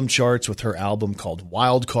country album charts with her album called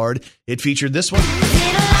Wild Card. It featured this one.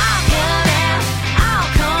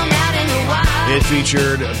 It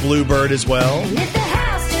featured Bluebird as well.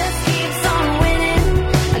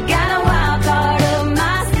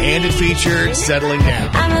 And it featured Settling Down.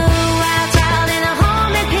 I'm a wild child in a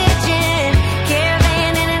home and kitchen,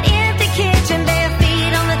 caravan in an empty kitchen, bare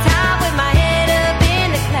feet on the top with my head up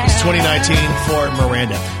in the clouds. It's 2019 for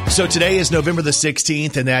Miranda. So today is November the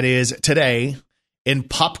 16th, and that is today in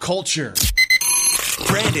pop culture.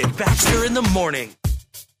 Brandon Baxter in the morning.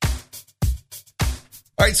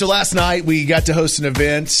 All right, so last night we got to host an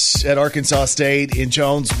event at Arkansas State in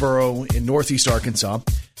Jonesboro in Northeast Arkansas.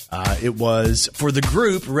 It was for the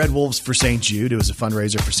group Red Wolves for St. Jude. It was a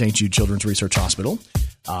fundraiser for St. Jude Children's Research Hospital.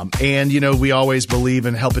 And, we always believe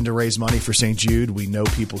in helping to raise money for St. Jude. We know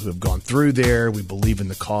people who have gone through there. We believe in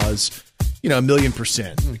the cause,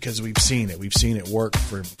 1,000,000%, because we've seen it. We've seen it work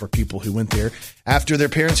for people who went there after their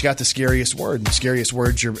parents got the scariest word. And the scariest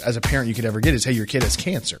word as a parent you could ever get is, hey, your kid has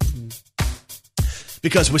cancer.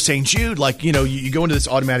 Because with St. Jude, you go into this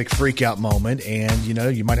automatic freak out moment and,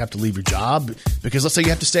 you might have to leave your job because let's say you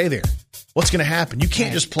have to stay there. What's going to happen? You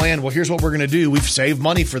can't just plan, well, here's what we're going to do. We've saved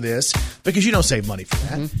money for this because you don't save money for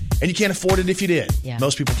that. And you can't afford it if you did. Yeah.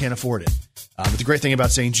 Most people can't afford it. But the great thing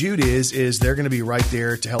about St. Jude is they're going to be right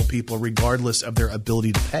there to help people regardless of their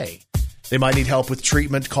ability to pay. They might need help with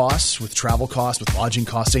treatment costs, with travel costs, with lodging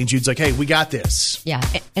costs. St. Jude's like, hey, we got this. Yeah.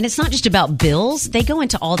 And it's not just about bills. They go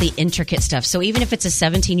into all the intricate stuff. So even if it's a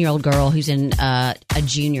 17-year-old girl who's in a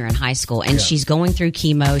junior in high school and she's going through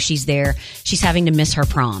chemo, she's there, she's having to miss her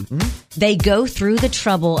prom. They go through the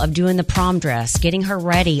trouble of doing the prom dress, getting her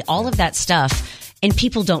ready, all of that stuff. And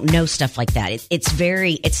people don't know stuff like that.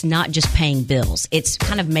 It's not just paying bills. It's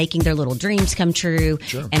kind of making their little dreams come true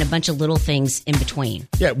and a bunch of little things in between.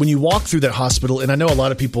 Yeah, when you walk through that hospital, and I know a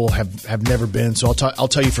lot of people have never been, so I'll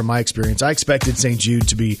tell you from my experience. I expected St. Jude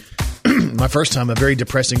to be, my first time, a very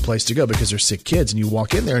depressing place to go because there's sick kids. And you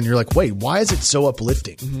walk in there and you're like, wait, why is it so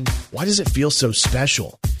uplifting? Why does it feel so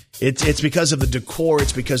special? It's because of the decor.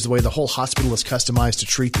 It's because of the way the whole hospital is customized to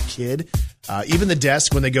treat the kid. Even the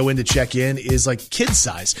desk when they go in to check in is like kid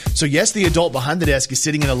size. So yes, the adult behind the desk is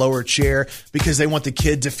sitting in a lower chair because they want the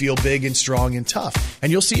kid to feel big and strong and tough.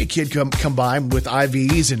 And you'll see a kid come by with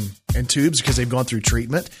IVs and tubes because they've gone through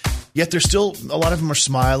treatment. Yet there's still a lot of them are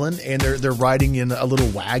smiling and they're riding in a little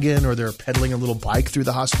wagon or they're pedaling a little bike through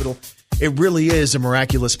the hospital. It really is a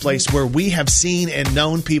miraculous place where we have seen and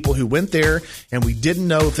known people who went there and we didn't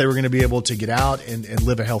know if they were going to be able to get out and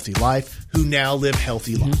live a healthy life, who now live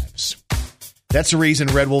healthy lives. That's the reason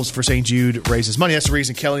Red Wolves for St. Jude raises money. That's the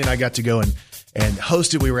reason Kelly and I got to go and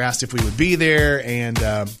host it. We were asked if we would be there, and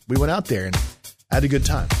we went out there and had a good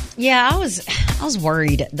time. Yeah, I was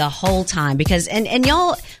worried the whole time because and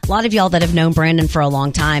y'all, a lot of y'all that have known Brandon for a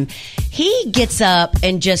long time, he gets up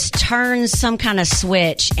and just turns some kind of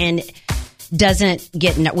switch and doesn't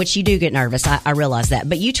get, which you do get nervous. I realize that,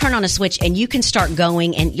 but you turn on a switch and you can start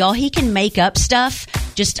going, and y'all, he can make up stuff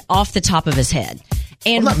just off the top of his head.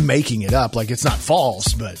 And I'm not making it up, like it's not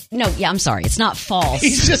false, but no, yeah, I'm sorry, it's not false.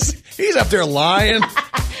 He's up there lying.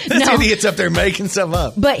 This idiot's up there making stuff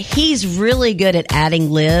up. But he's really good at adding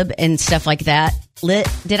lib and stuff like that.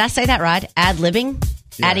 Did I say that right? Ad-libbing?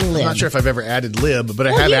 Yeah, adding lib. I'm not sure if I've ever added lib, but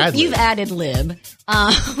I have ad lib. You've added lib.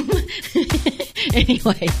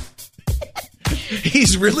 Anyway.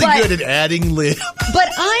 He's really good at adding lib. But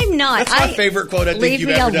I'm not. That's my favorite quote I think you've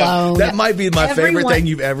ever done. That might be my favorite thing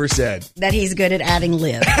you've ever said. That he's good at adding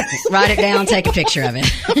lib. Write it down, take a picture of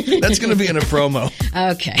it. That's going to be in a promo.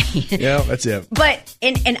 Okay. Yeah, that's it. But,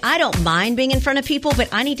 and I don't mind being in front of people, but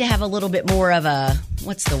I need to have a little bit more of a,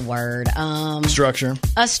 what's the word? Structure.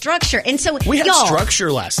 A structure. And so, we had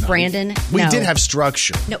structure last night. Brandon, we did have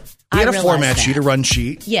structure. No, we had a format sheet, a run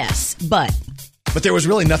sheet. Yes, but there was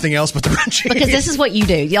really nothing else but the run sheet. Because this is what you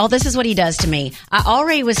do. Y'all, this is what he does to me. I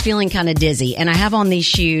already was feeling kind of dizzy, and I have on these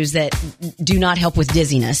shoes that do not help with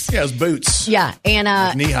dizziness. Yeah, it's boots. Yeah, and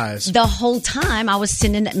like knee highs. The whole time I was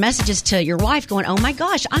sending messages to your wife going, oh my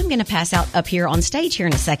gosh, I'm going to pass out up here on stage here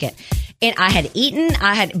in a second. And I had eaten,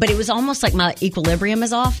 but it was almost like my equilibrium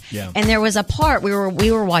is off. Yeah. And there was a part we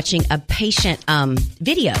were watching a patient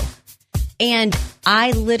video. And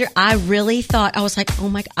I really thought, I was like, oh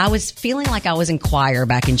my, I was feeling like I was in choir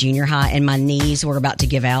back in junior high and my knees were about to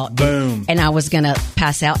give out. Boom. And I was going to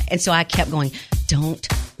pass out. And so I kept going, don't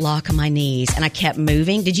lock my knees. And I kept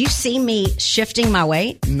moving. Did you see me shifting my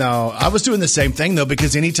weight? No, I was doing the same thing though,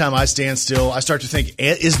 because anytime I stand still, I start to think,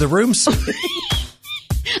 is the room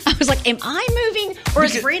I was like, am I moving or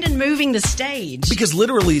is Brandon moving the stage? Because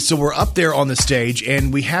literally, so we're up there on the stage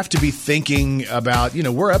and we have to be thinking about,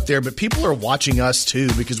 we're up there, but people are watching us too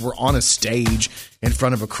because we're on a stage in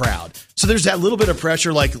front of a crowd. So there's that little bit of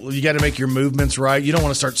pressure, like you got to make your movements right. You don't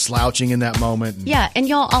want to start slouching in that moment. Yeah, and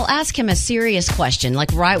y'all, I'll ask him a serious question,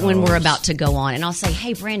 like when we're about to go on, and I'll say,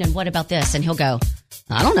 hey, Brandon, what about this? And he'll go,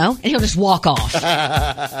 I don't know. And he'll just walk off.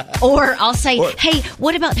 Or I'll say, hey,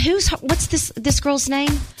 what about what's this girl's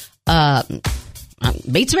name?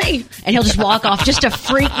 Beats me. And he'll just walk off just to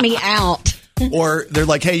freak me out. Or they're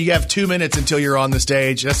like, hey, you have 2 minutes until you're on the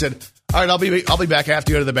stage. And I said, all right, I'll be back. I have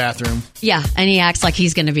to go to the bathroom. Yeah. And he acts like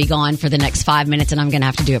he's going to be gone for the next 5 minutes and I'm going to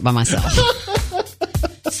have to do it by myself.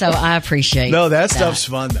 So I appreciate that stuff's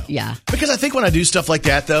fun though. Yeah. Because I think when I do stuff like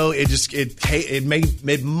that though,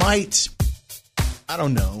 it might, I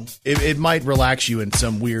don't know. It might relax you in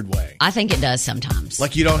some weird way. I think it does sometimes.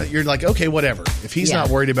 Like you're like, okay, whatever. If he's not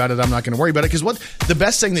worried about it, I'm not going to worry about it. Because the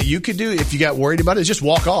best thing that you could do if you got worried about it is just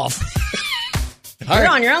walk off. You're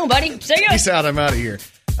on your own, buddy. See ya. Peace out. I'm out of here.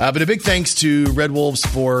 But a big thanks to Red Wolves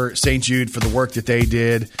for St. Jude for the work that they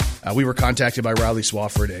did. We were contacted by Riley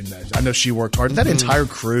Swafford, and I know she worked hard. That entire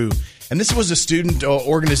crew. And this was a student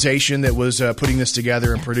organization that was putting this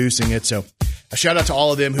together and producing it. So a shout out to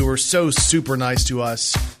all of them who were so super nice to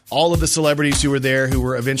us. All of the celebrities who were there who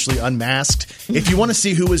were eventually unmasked. If you want to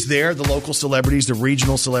see who was there, the local celebrities, the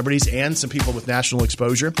regional celebrities, and some people with national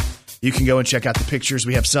exposure, you can go and check out the pictures.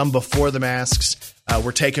 We have some before the masks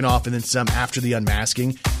were taken off and then some after the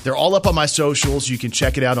unmasking. They're all up on my socials. You can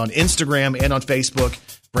check it out on Instagram and on Facebook,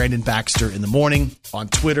 Brandon Baxter in the Morning. On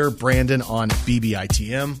Twitter, Brandon on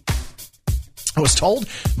BBITM. I was told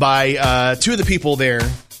by two of the people there,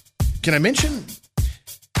 can I mention?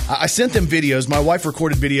 I sent them videos. My wife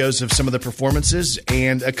recorded videos of some of the performances,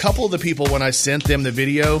 and a couple of the people, when I sent them the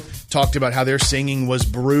video, talked about how their singing was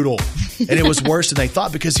brutal. And it was worse than they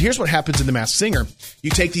thought, because here's what happens in The Masked Singer. You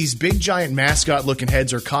take these big, giant mascot-looking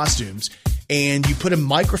heads or costumes, and you put a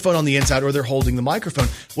microphone on the inside, or they're holding the microphone.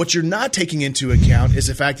 What you're not taking into account is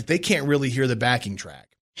the fact that they can't really hear the backing track.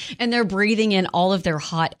 And they're breathing in all of their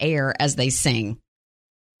hot air as they sing.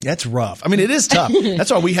 That's rough. I mean, it is tough. That's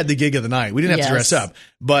why we had the gig of the night. We didn't have to dress up.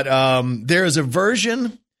 But there is a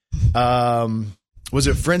version, was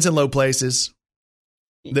it Friends in Low Places,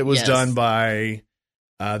 that was done by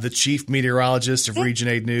the chief meteorologist of Region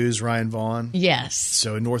 8 News, Ryan Vaughn. Yes.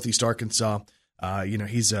 So in Northeast Arkansas,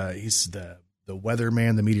 he's the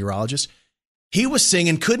weatherman, the meteorologist. He was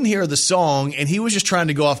singing, couldn't hear the song, and he was just trying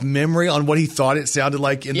to go off memory on what he thought it sounded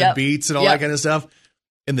like in the beats and all that kind of stuff,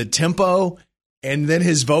 and the tempo, and then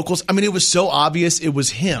his vocals. I mean, it was so obvious it was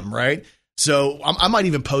him, right? So I might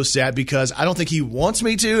even post that, because I don't think he wants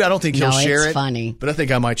me to. I don't think he'll share it. Funny. But I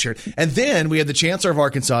think I might share it. And then we had the Chancellor of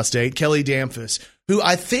Arkansas State, Kelly Damphus, who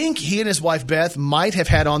I think he and his wife Beth might have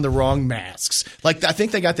had on the wrong masks. Like, I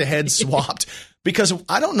think they got the heads swapped. Because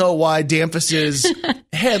I don't know why Damphus's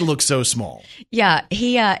head looks so small. Yeah,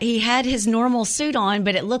 he had his normal suit on,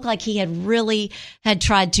 but it looked like he had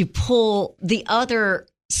tried to pull the other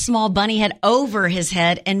small bunny head over his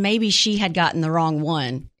head, and maybe she had gotten the wrong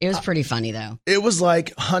one. It was pretty funny, though. It was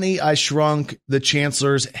like, Honey, I Shrunk the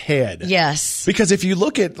Chancellor's head. Yes. Because if you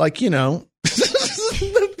look at, I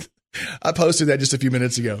posted that just a few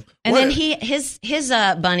minutes ago. And then his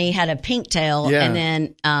bunny had a pink tail, and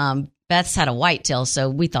then Beth's had a white tail, so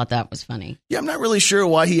we thought that was funny. Yeah, I'm not really sure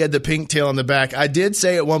why he had the pink tail on the back. I did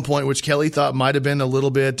say at one point, which Kelly thought might have been a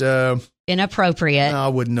little bit inappropriate. No, I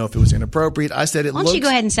wouldn't know if it was inappropriate. I said Why don't you go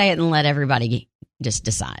ahead and say it and let everybody just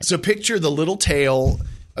decide? So picture the little tail,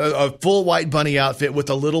 a full white bunny outfit with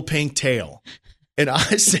a little pink tail. And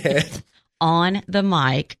I said... on the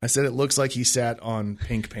mic. I said it looks like he sat on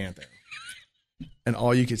Pink Panther. And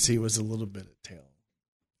all you could see was a little bit of tail.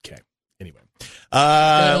 Okay. Anyway.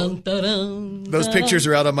 Those pictures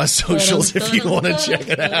are out on my socials if you want to check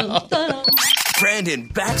it out. Brandon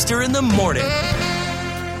Baxter in the Morning.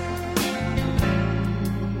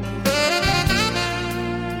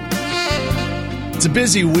 It's a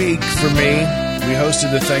busy week for me. We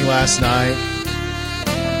hosted the thing last night.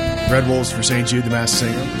 Red Wolves for St. Jude, the Masked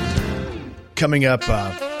Singer. Coming up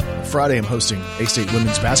Friday, I'm hosting A-State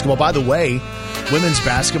women's basketball. By the way, women's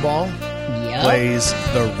basketball plays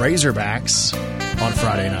the Razorbacks on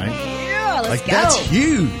Friday night. Yeah, let's go. That's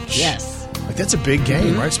huge. Yes. That's a big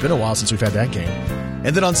game, right? It's been a while since we've had that game.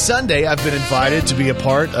 And then on Sunday, I've been invited to be a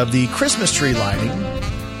part of the Christmas tree lighting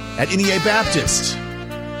at NEA Baptist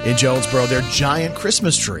in Jonesboro, their giant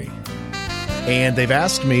Christmas tree. And they've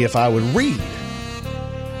asked me if I would read.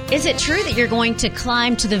 Is it true that you're going to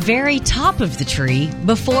climb to the very top of the tree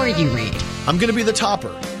before you read? I'm going to be the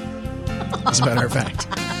topper, as a matter of fact.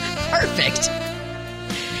 Perfect.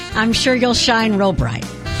 I'm sure you'll shine real bright.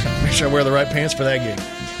 Make sure I wear the right pants for that gig.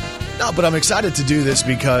 No, but I'm excited to do this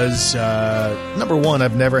because, number one,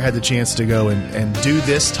 I've never had the chance to go and do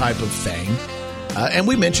this type of thing. And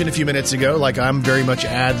we mentioned a few minutes ago, like, I'm very much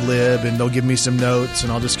ad-lib, and they'll give me some notes,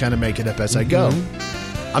 and I'll just kind of make it up as I go.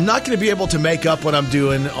 I'm not going to be able to make up what I'm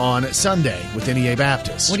doing on Sunday with NEA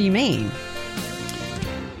Baptist. What do you mean?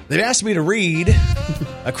 They've asked me to read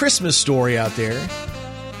a Christmas story out there.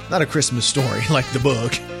 Not a Christmas story like the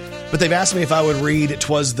book, but they've asked me if I would read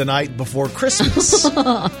 'Twas the Night Before Christmas.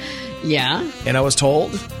 Yeah. And I was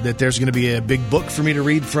told that there's going to be a big book for me to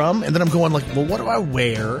read from. And then I'm going like, well, what do I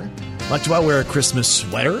wear? Like, do I wear a Christmas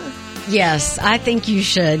sweater? Yes, I think you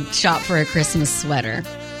should shop for a Christmas sweater.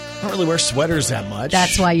 I don't really wear sweaters that much.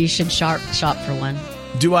 That's why you should shop for one.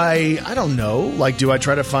 Do I don't know, like, do I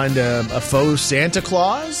try to find a faux Santa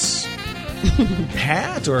Claus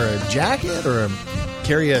hat or a jacket or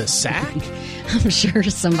carry a sack? I'm sure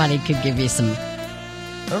somebody could give you some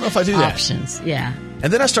I don't know if I do that. options. Yeah.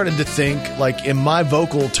 And then I started to think, like, in my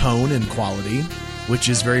vocal tone and quality, which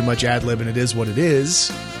is very much ad-lib and it is what it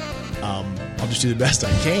is, I'll just do the best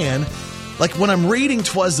I can. Like, when I'm reading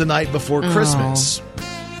 'Twas the Night Before Christmas,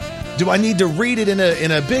 do I need to read it in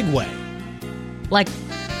a big way? Like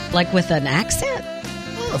with an accent?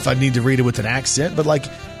 I don't know if I need to read it with an accent, but, like,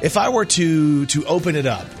 if I were to open it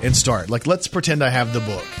up and start, like, let's pretend I have the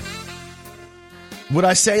book. Would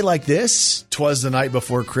I say like this, 'Twas the night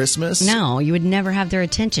before Christmas? No, you would never have their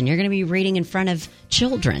attention. You're going to be reading in front of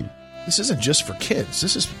children. This isn't just for kids.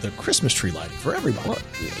 This is the Christmas tree lighting for everybody.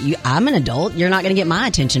 Well, I'm an adult. You're not going to get my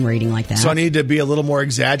attention reading like that. So I need to be a little more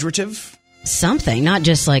exaggerative? Something, not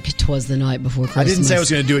just like 'twas the night before Christmas. I didn't say I was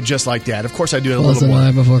going to do it just like that. Of course I do it a little more. 'Twas the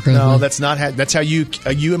night before Christmas. No, that's not how, that's how you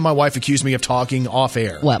and my wife accused me of talking off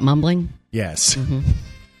air. What, mumbling? Yes. Mm-hmm.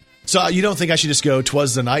 So you don't think I should just go,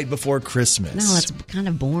 'twas the night before Christmas? No, that's kind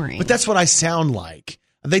of boring. But that's what I sound like.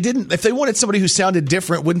 They didn't, if they wanted somebody who sounded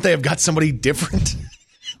different, wouldn't they have got somebody different?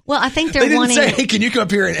 Well, I think they're they didn't wanting. say, hey, can you come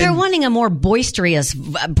up here and they're wanting a more boisterous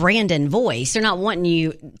Brandon voice. They're not wanting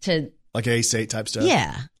you to. Like Ace 8 type stuff?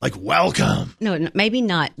 Yeah. Like, welcome. No, maybe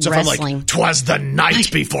not so wrestling. If I'm like, 'twas the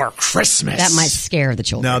night before Christmas. That might scare the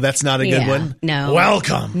children. No, that's not a good one. No.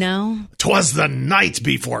 Welcome. No. 'Twas the night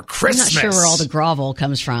before Christmas. I'm not sure where all the grovel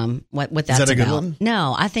comes from, what that's about. Is that a good one?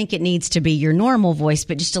 No, I think it needs to be your normal voice,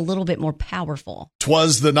 but just a little bit more powerful.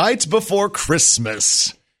 'Twas the night before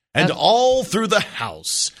Christmas, and all through the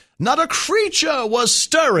house, not a creature was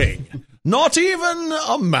stirring, not even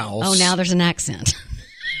a mouse. Oh, now there's an accent.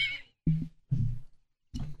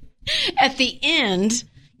 At the end,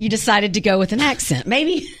 you decided to go with an accent.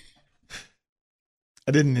 Maybe.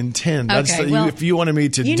 I didn't intend. Okay, well, if you wanted me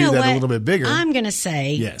to do that a little bit bigger. I'm going to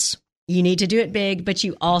say. Yes. You need to do it big, but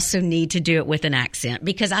you also need to do it with an accent,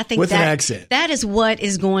 because I think an accent. That is what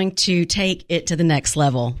is going to take it to the next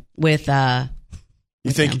level with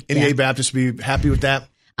You think NEA Baptist would be happy with that?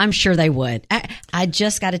 I'm sure they would. I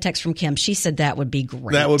just got a text from Kim. She said that would be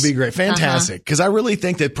great. That would be great. Fantastic. Because I really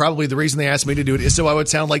think that probably the reason they asked me to do it is so I would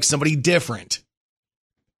sound like somebody different.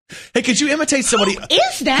 Hey, could you imitate somebody? Who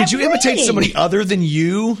is that? Could you imitate somebody other than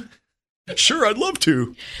you? Sure, I'd love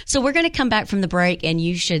to. So we're going to come back from the break, and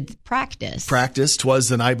you should practice. Practice 'Twas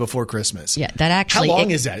the Night Before Christmas. Yeah, that actually. How long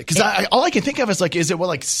is that? Because all I can think of is like, is it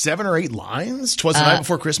like 7 or 8 lines? 'Twas the night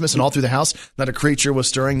before Christmas, and all through the house, not a creature was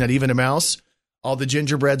stirring, not even a mouse. All the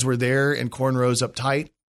gingerbreads were there, and cornrows up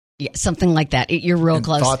tight. Yeah, something like that. You're real and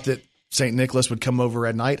close. Thought that St. Nicholas would come over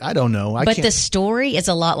at night. I don't know. But the story is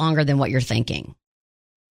a lot longer than what you're thinking.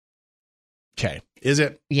 Okay. Is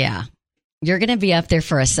it? Yeah. You're going to be up there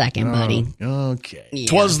for a second, buddy. Okay. Yeah.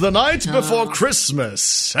 'Twas the night before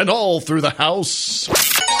Christmas, and all through the house.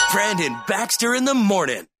 Brandon Baxter in the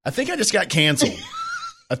morning. I think I just got canceled.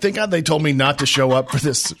 I think they told me not to show up for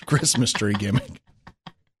this Christmas tree gimmick.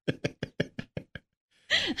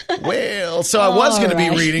 Well, so I was going to be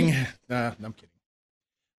reading. I'm kidding.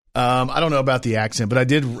 I don't know about the accent,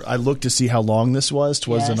 but I looked to see how long this was.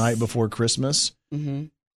 'Twas the night before Christmas. Mm-hmm.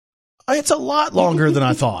 It's a lot longer than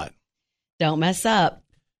I thought. Don't mess up.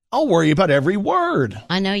 I'll worry about every word.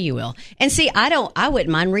 I know you will. And see, I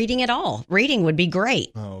wouldn't mind reading at all. Reading would be great.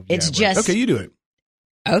 Oh, it's right. just. Okay, you do it.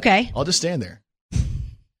 Okay. I'll just stand there.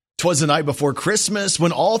 'Twas the night before Christmas,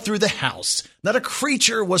 when all through the house, not a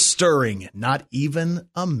creature was stirring, not even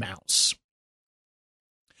a mouse.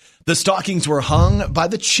 The stockings were hung by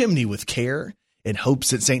the chimney with care, in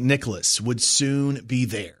hopes that St. Nicholas would soon be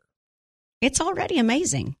there. It's already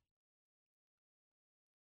amazing.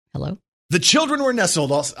 Hello? The children were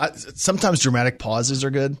nestled. Sometimes dramatic pauses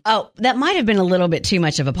are good. Oh, that might have been a little bit too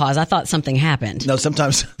much of a pause. I thought something happened. No.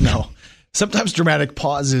 Sometimes dramatic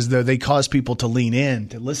pauses, though, they cause people to lean in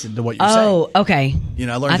to listen to what you're saying. Oh, okay. You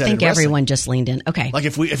know, I learned that in think wrestling. everyone just leaned in. Okay. Like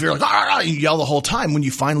if you're like, ah, you yell the whole time, when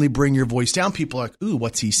you finally bring your voice down, people are like, ooh,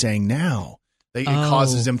 what's he saying now? It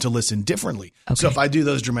causes them to listen differently. Okay. So if I do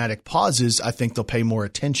those dramatic pauses, I think they'll pay more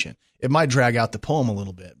attention. It might drag out the poem a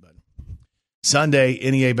little bit, but Sunday,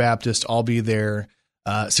 NEA Baptist, I'll be there.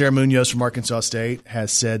 Sarah Munoz from Arkansas State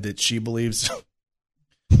has said that she believes,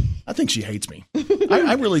 I think she hates me.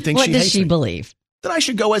 I really think she hates me. What does she believe? That I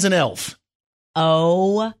should go as an elf.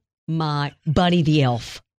 Oh, my. Buddy the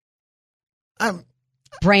Elf.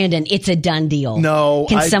 Brandon, it's a done deal. No.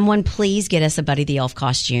 Can someone please get us a Buddy the Elf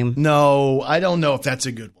costume? No, I don't know if that's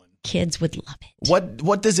a good one. Kids would love it.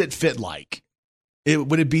 What does it fit like?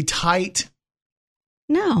 Would it be tight?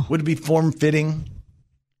 No. Would it be form-fitting?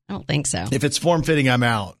 I don't think so. If it's form-fitting, I'm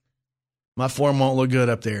out. My form won't look good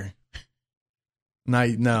up there.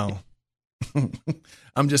 No.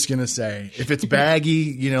 I'm just going to say, if it's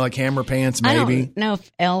baggy, like hammer pants, maybe. I don't know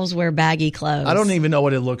if elves wear baggy clothes. I don't even know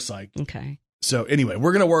what it looks like. Okay. So anyway,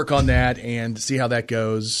 we're going to work on that and see how that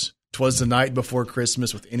goes. 'Twas the night before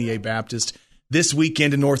Christmas with NEA Baptist this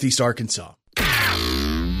weekend in Northeast Arkansas.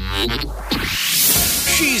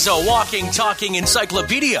 She's a walking, talking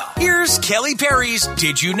encyclopedia. Here's Kelly Perry's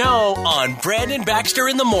Did You Know on Brandon Baxter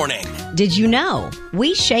in the Morning. Did you know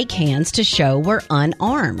we shake hands to show we're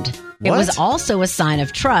unarmed? It What? was also a sign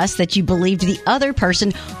of trust that you believed the other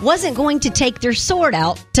person wasn't going to take their sword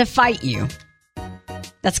out to fight you.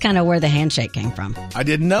 That's kind of where the handshake came from. I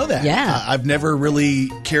didn't know that. Yeah. I've never really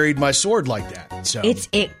carried my sword like that. So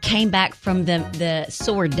It came back from the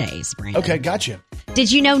sword days, Brandon. okay, gotcha.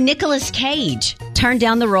 Did you know Nicolas Cage turned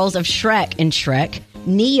down the roles of Shrek in Shrek,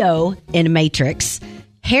 Neo in Matrix,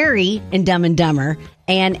 Harry in Dumb and Dumber,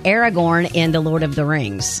 and Aragorn in The Lord of the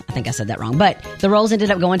Rings? I think I said that wrong. But the roles ended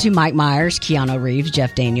up going to Mike Myers, Keanu Reeves,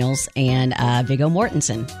 Jeff Daniels, and Viggo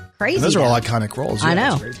Mortensen. Crazy. And those are though. all iconic roles. I Yeah,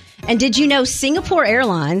 that's know. great. And did you know Singapore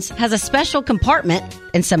Airlines has a special compartment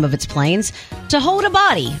in some of its planes to hold a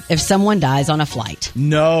body if someone dies on a flight?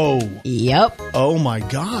 No. Yep. Oh my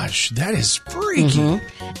gosh, that is freaky.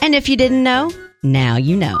 And if you didn't know, now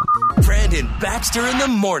you know. Brandon Baxter in the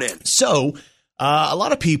Morning. So, a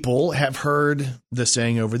lot of people have heard the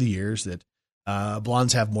saying over the years that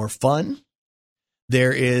blondes have more fun.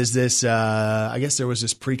 There is this, I guess there was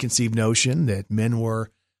this preconceived notion that men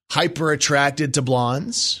were hyper attracted to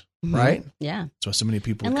blondes, right? Yeah. That's why so many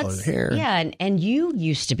people And with colored let's- hair. Yeah, and you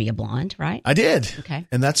used to be a blonde, right? I did. Okay.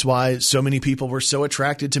 And that's why so many people were so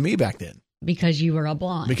attracted to me back then, Because you were a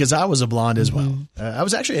blonde. because I was a blonde as well. I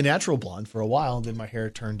was actually a natural blonde for a while, and then my hair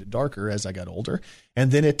turned darker as I got older,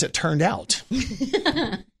 and then it turned out.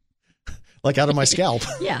 Like out of my scalp.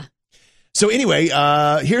 Yeah. So anyway,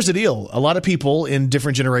 here's the deal. A lot of people in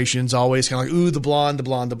different generations always kind of like, ooh, the blonde, the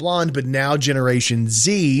blonde, the blonde. But now Generation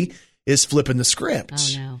Z is flipping the script.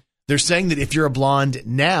 Oh, no. They're saying that if you're a blonde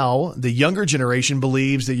now, the younger generation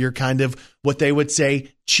believes that you're kind of what they would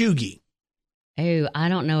say chuggy. Oh, I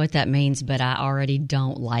don't know what that means, but I already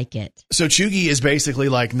don't like it. So chuggy is basically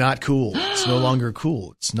like not cool. It's no longer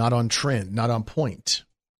cool. It's not on trend, not on point.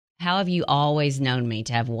 How have you always known me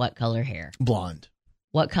to have what color hair? Blonde.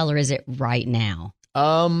 What color is it right now?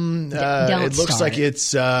 It looks start like it.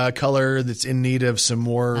 it's color that's in need of some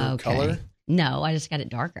more Okay. color. No, I just got it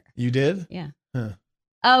darker. You did? Yeah. Huh.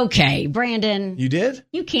 Okay, Brandon. You did?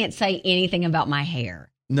 You can't say anything about my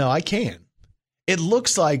hair. No, I can. It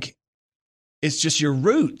looks like it's just your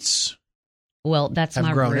roots. Well, that's Have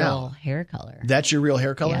my grown real out. hair color. That's your real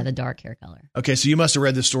hair color? Yeah, the dark hair color. Okay, so you must have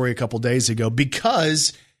read this story a couple days ago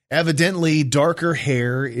because evidently darker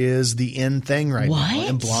hair is the in thing right now. What?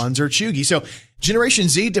 And blondes are chuggy. So Generation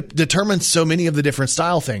Z determines so many of the different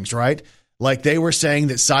style things, right? Like they were saying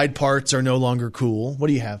that side parts are no longer cool. What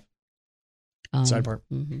do you have? Side part.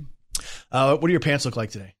 Mhm. What do your pants look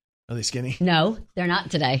like today? Are they skinny? No, they're not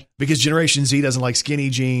today. Because Generation Z doesn't like skinny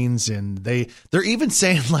jeans, and they're even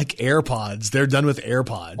saying like AirPods. They're done with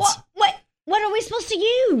AirPods. What are we supposed to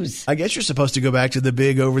use? I guess you're supposed to go back to the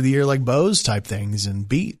big over the ear like Bose type things and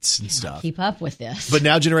Beats and stuff. Keep up with this. But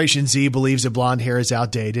now Generation Z believes that blonde hair is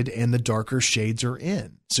outdated and the darker shades are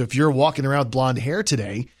in. So if you're walking around with blonde hair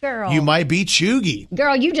today, Girl. you might be chuggy.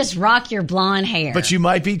 Girl, you just rock your blonde hair. But you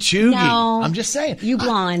might be chuggy. No. I'm just saying. You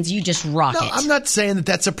blondes, you just rock No, it. I'm not saying that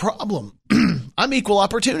that's a problem. I'm equal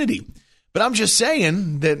opportunity. But I'm just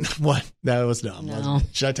saying that what? That was dumb. No. Wasn't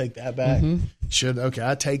it? Should I take that back? Mhm. Okay,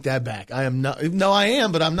 I take that back. I am not. No, I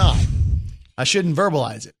am, but I'm not. I shouldn't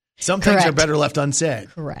verbalize it. Some things Correct. are better left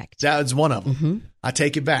unsaid. Correct. That's one of them. I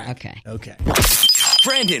take it back. Okay.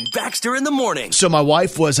 Brandon Baxter in the Morning. So my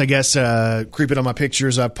wife was, I guess, creeping on my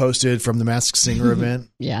pictures I posted from the Masked Singer event.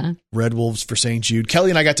 Yeah. Red Wolves for St. Jude.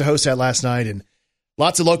 Kelly and I got to host that last night, and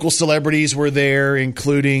lots of local celebrities were there,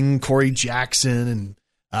 including Corey Jackson.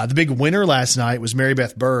 And the big winner last night was Mary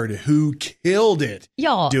Beth Bird, who killed it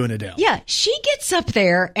Y'all. doing Adele. Yeah, she gets up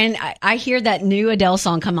there, and I hear that new Adele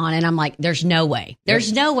song come on, and I'm like, there's no way.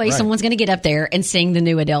 There's no way Right. someone's going to get up there and sing the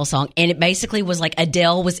new Adele song. And it basically was like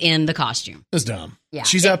Adele was in the costume. It was dumb. Yeah,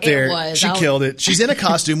 She's it- up there. it was. She I- killed it. She's in a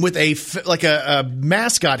costume with a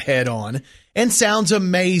mascot head on, and sounds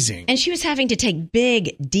amazing. And she was having to take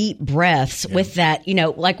big, deep breaths with that,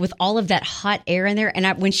 like with all of that hot air in there.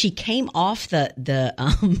 And when she came off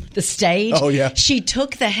the stage, she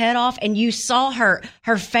took the head off, and you saw her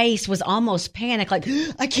face was almost panicked, like,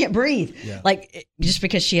 I can't breathe. Yeah. Like, just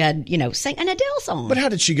because she had, sang an Adele song. But how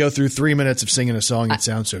did she go through 3 minutes of singing a song that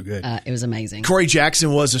sounds so good? It was amazing. Corey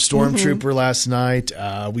Jackson was a stormtrooper last night.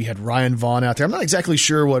 We had Ryan Vaughn out there. I'm not exactly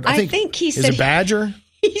sure what. I think he is a badger.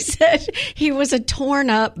 He said he was a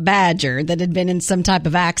torn up badger that had been in some type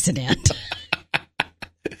of accident.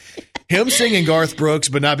 Him singing Garth Brooks,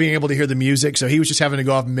 but not being able to hear the music, so he was just having to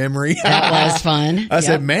go off memory. That was fun. I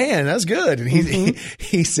said, man, that's good. And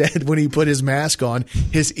he said when he put his mask on,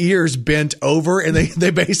 his ears bent over, and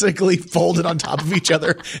they basically folded on top of each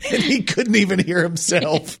other, and he couldn't even hear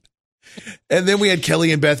himself. And then we had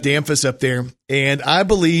Kelly and Beth Damphus up there, and I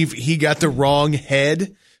believe he got the wrong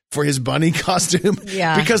head for his bunny costume.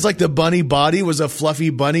 Yeah. Because like the bunny body was a fluffy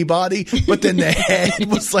bunny body, but then the head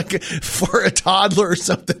was like for a toddler or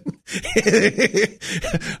something.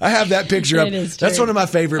 I have that picture up. That's one of my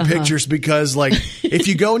favorite pictures because like if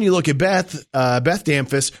you go and you look at Beth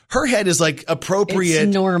Damphus, her head is like appropriate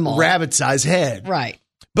normal rabbit size head. Right.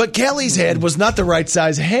 But Kelly's head was not the right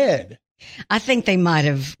size head. I think they might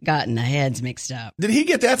have gotten the heads mixed up. Did he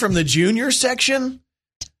get that from the junior section?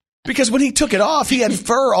 Because when he took it off, he had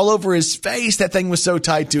fur all over his face. That thing was so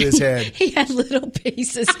tight to his head. He had little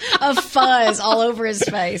pieces of fuzz all over his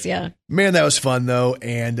face. Yeah. Man, that was fun, though.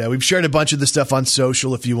 And we've shared a bunch of the stuff on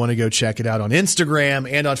social if you want to go check it out on Instagram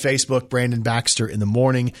and on Facebook, Brandon Baxter in the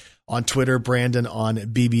Morning. On Twitter, Brandon on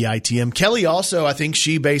BBITM. Kelly also, I think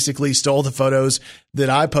she basically stole the photos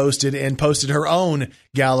that I posted and posted her own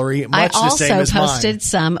gallery, much the same as mine. I also posted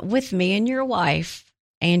some with me and your wife.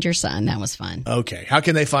 And your son. That was fun. Okay. How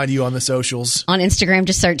can they find you on the socials? On Instagram,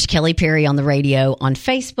 just search Kelly Perry on the radio. On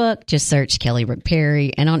Facebook, just search Kelly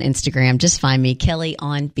Perry. And on Instagram, just find me, Kelly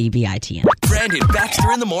on BBITM. Brandon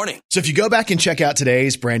Baxter in the Morning. So if you go back and check out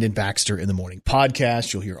today's Brandon Baxter in the Morning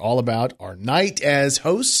podcast, you'll hear all about our night as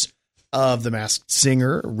hosts of The Masked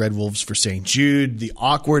Singer, Red Wolves for St. Jude, the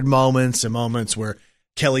awkward moments and moments where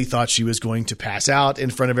Kelly thought she was going to pass out in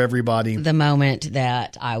front of everybody. The moment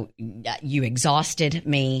that you exhausted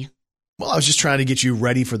me. Well, I was just trying to get you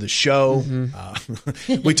ready for the show.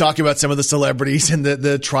 We talk about some of the celebrities and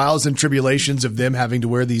the trials and tribulations of them having to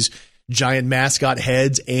wear these giant mascot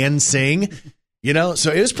heads and sing.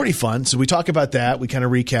 So it was pretty fun. So we talk about that. We kind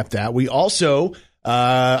of recap that. We also...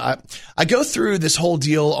 I go through this whole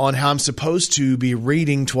deal on how I'm supposed to be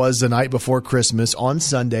reading 'Twas the Night Before Christmas on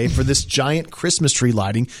Sunday for this giant Christmas tree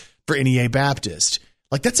lighting for NEA Baptist.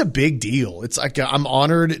 Like, that's a big deal. It's like I'm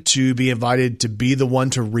honored to be invited to be the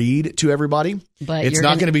one to read to everybody. But it's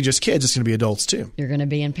not going to be just kids. It's going to be adults, too. You're going to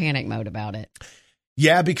be in panic mode about it.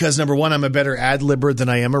 Yeah, because number one, I'm a better ad-libber than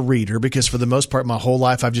I am a reader because for the most part, my whole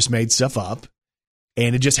life, I've just made stuff up.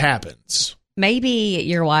 And it just happens. Maybe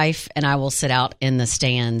your wife and I will sit out in the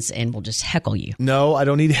stands and we'll just heckle you. No, I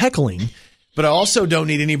don't need heckling. But I also don't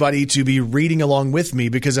need anybody to be reading along with me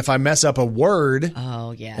because if I mess up a word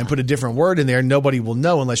and put a different word in there, nobody will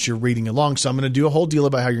know unless you're reading along. So I'm going to do a whole deal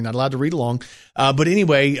about how you're not allowed to read along. But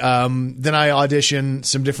anyway, then I audition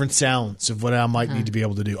some different sounds of what I might need to be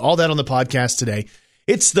able to do. All that on the podcast today.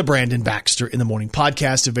 It's the Brandon Baxter in the Morning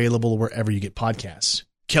podcast, available wherever you get podcasts.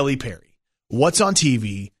 Kelly Perry, what's on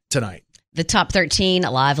TV tonight? The top 13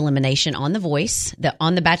 live elimination on The Voice.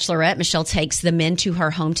 On The Bachelorette, Michelle takes the men to her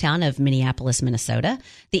hometown of Minneapolis, Minnesota.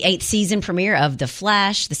 The 8th season premiere of The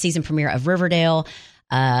Flash, the season premiere of Riverdale,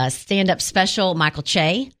 stand-up special, Michael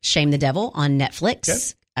Che, Shame the Devil on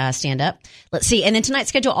Netflix. Okay. Stand-up. Let's see. And then tonight's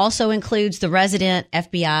schedule also includes The Resident,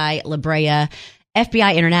 FBI, La Brea,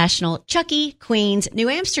 FBI International, Chucky, Queens, New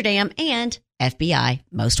Amsterdam, and FBI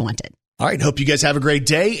Most Wanted. All right. Hope you guys have a great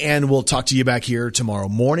day, and we'll talk to you back here tomorrow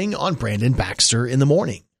morning on Brandon Baxter in the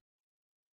Morning.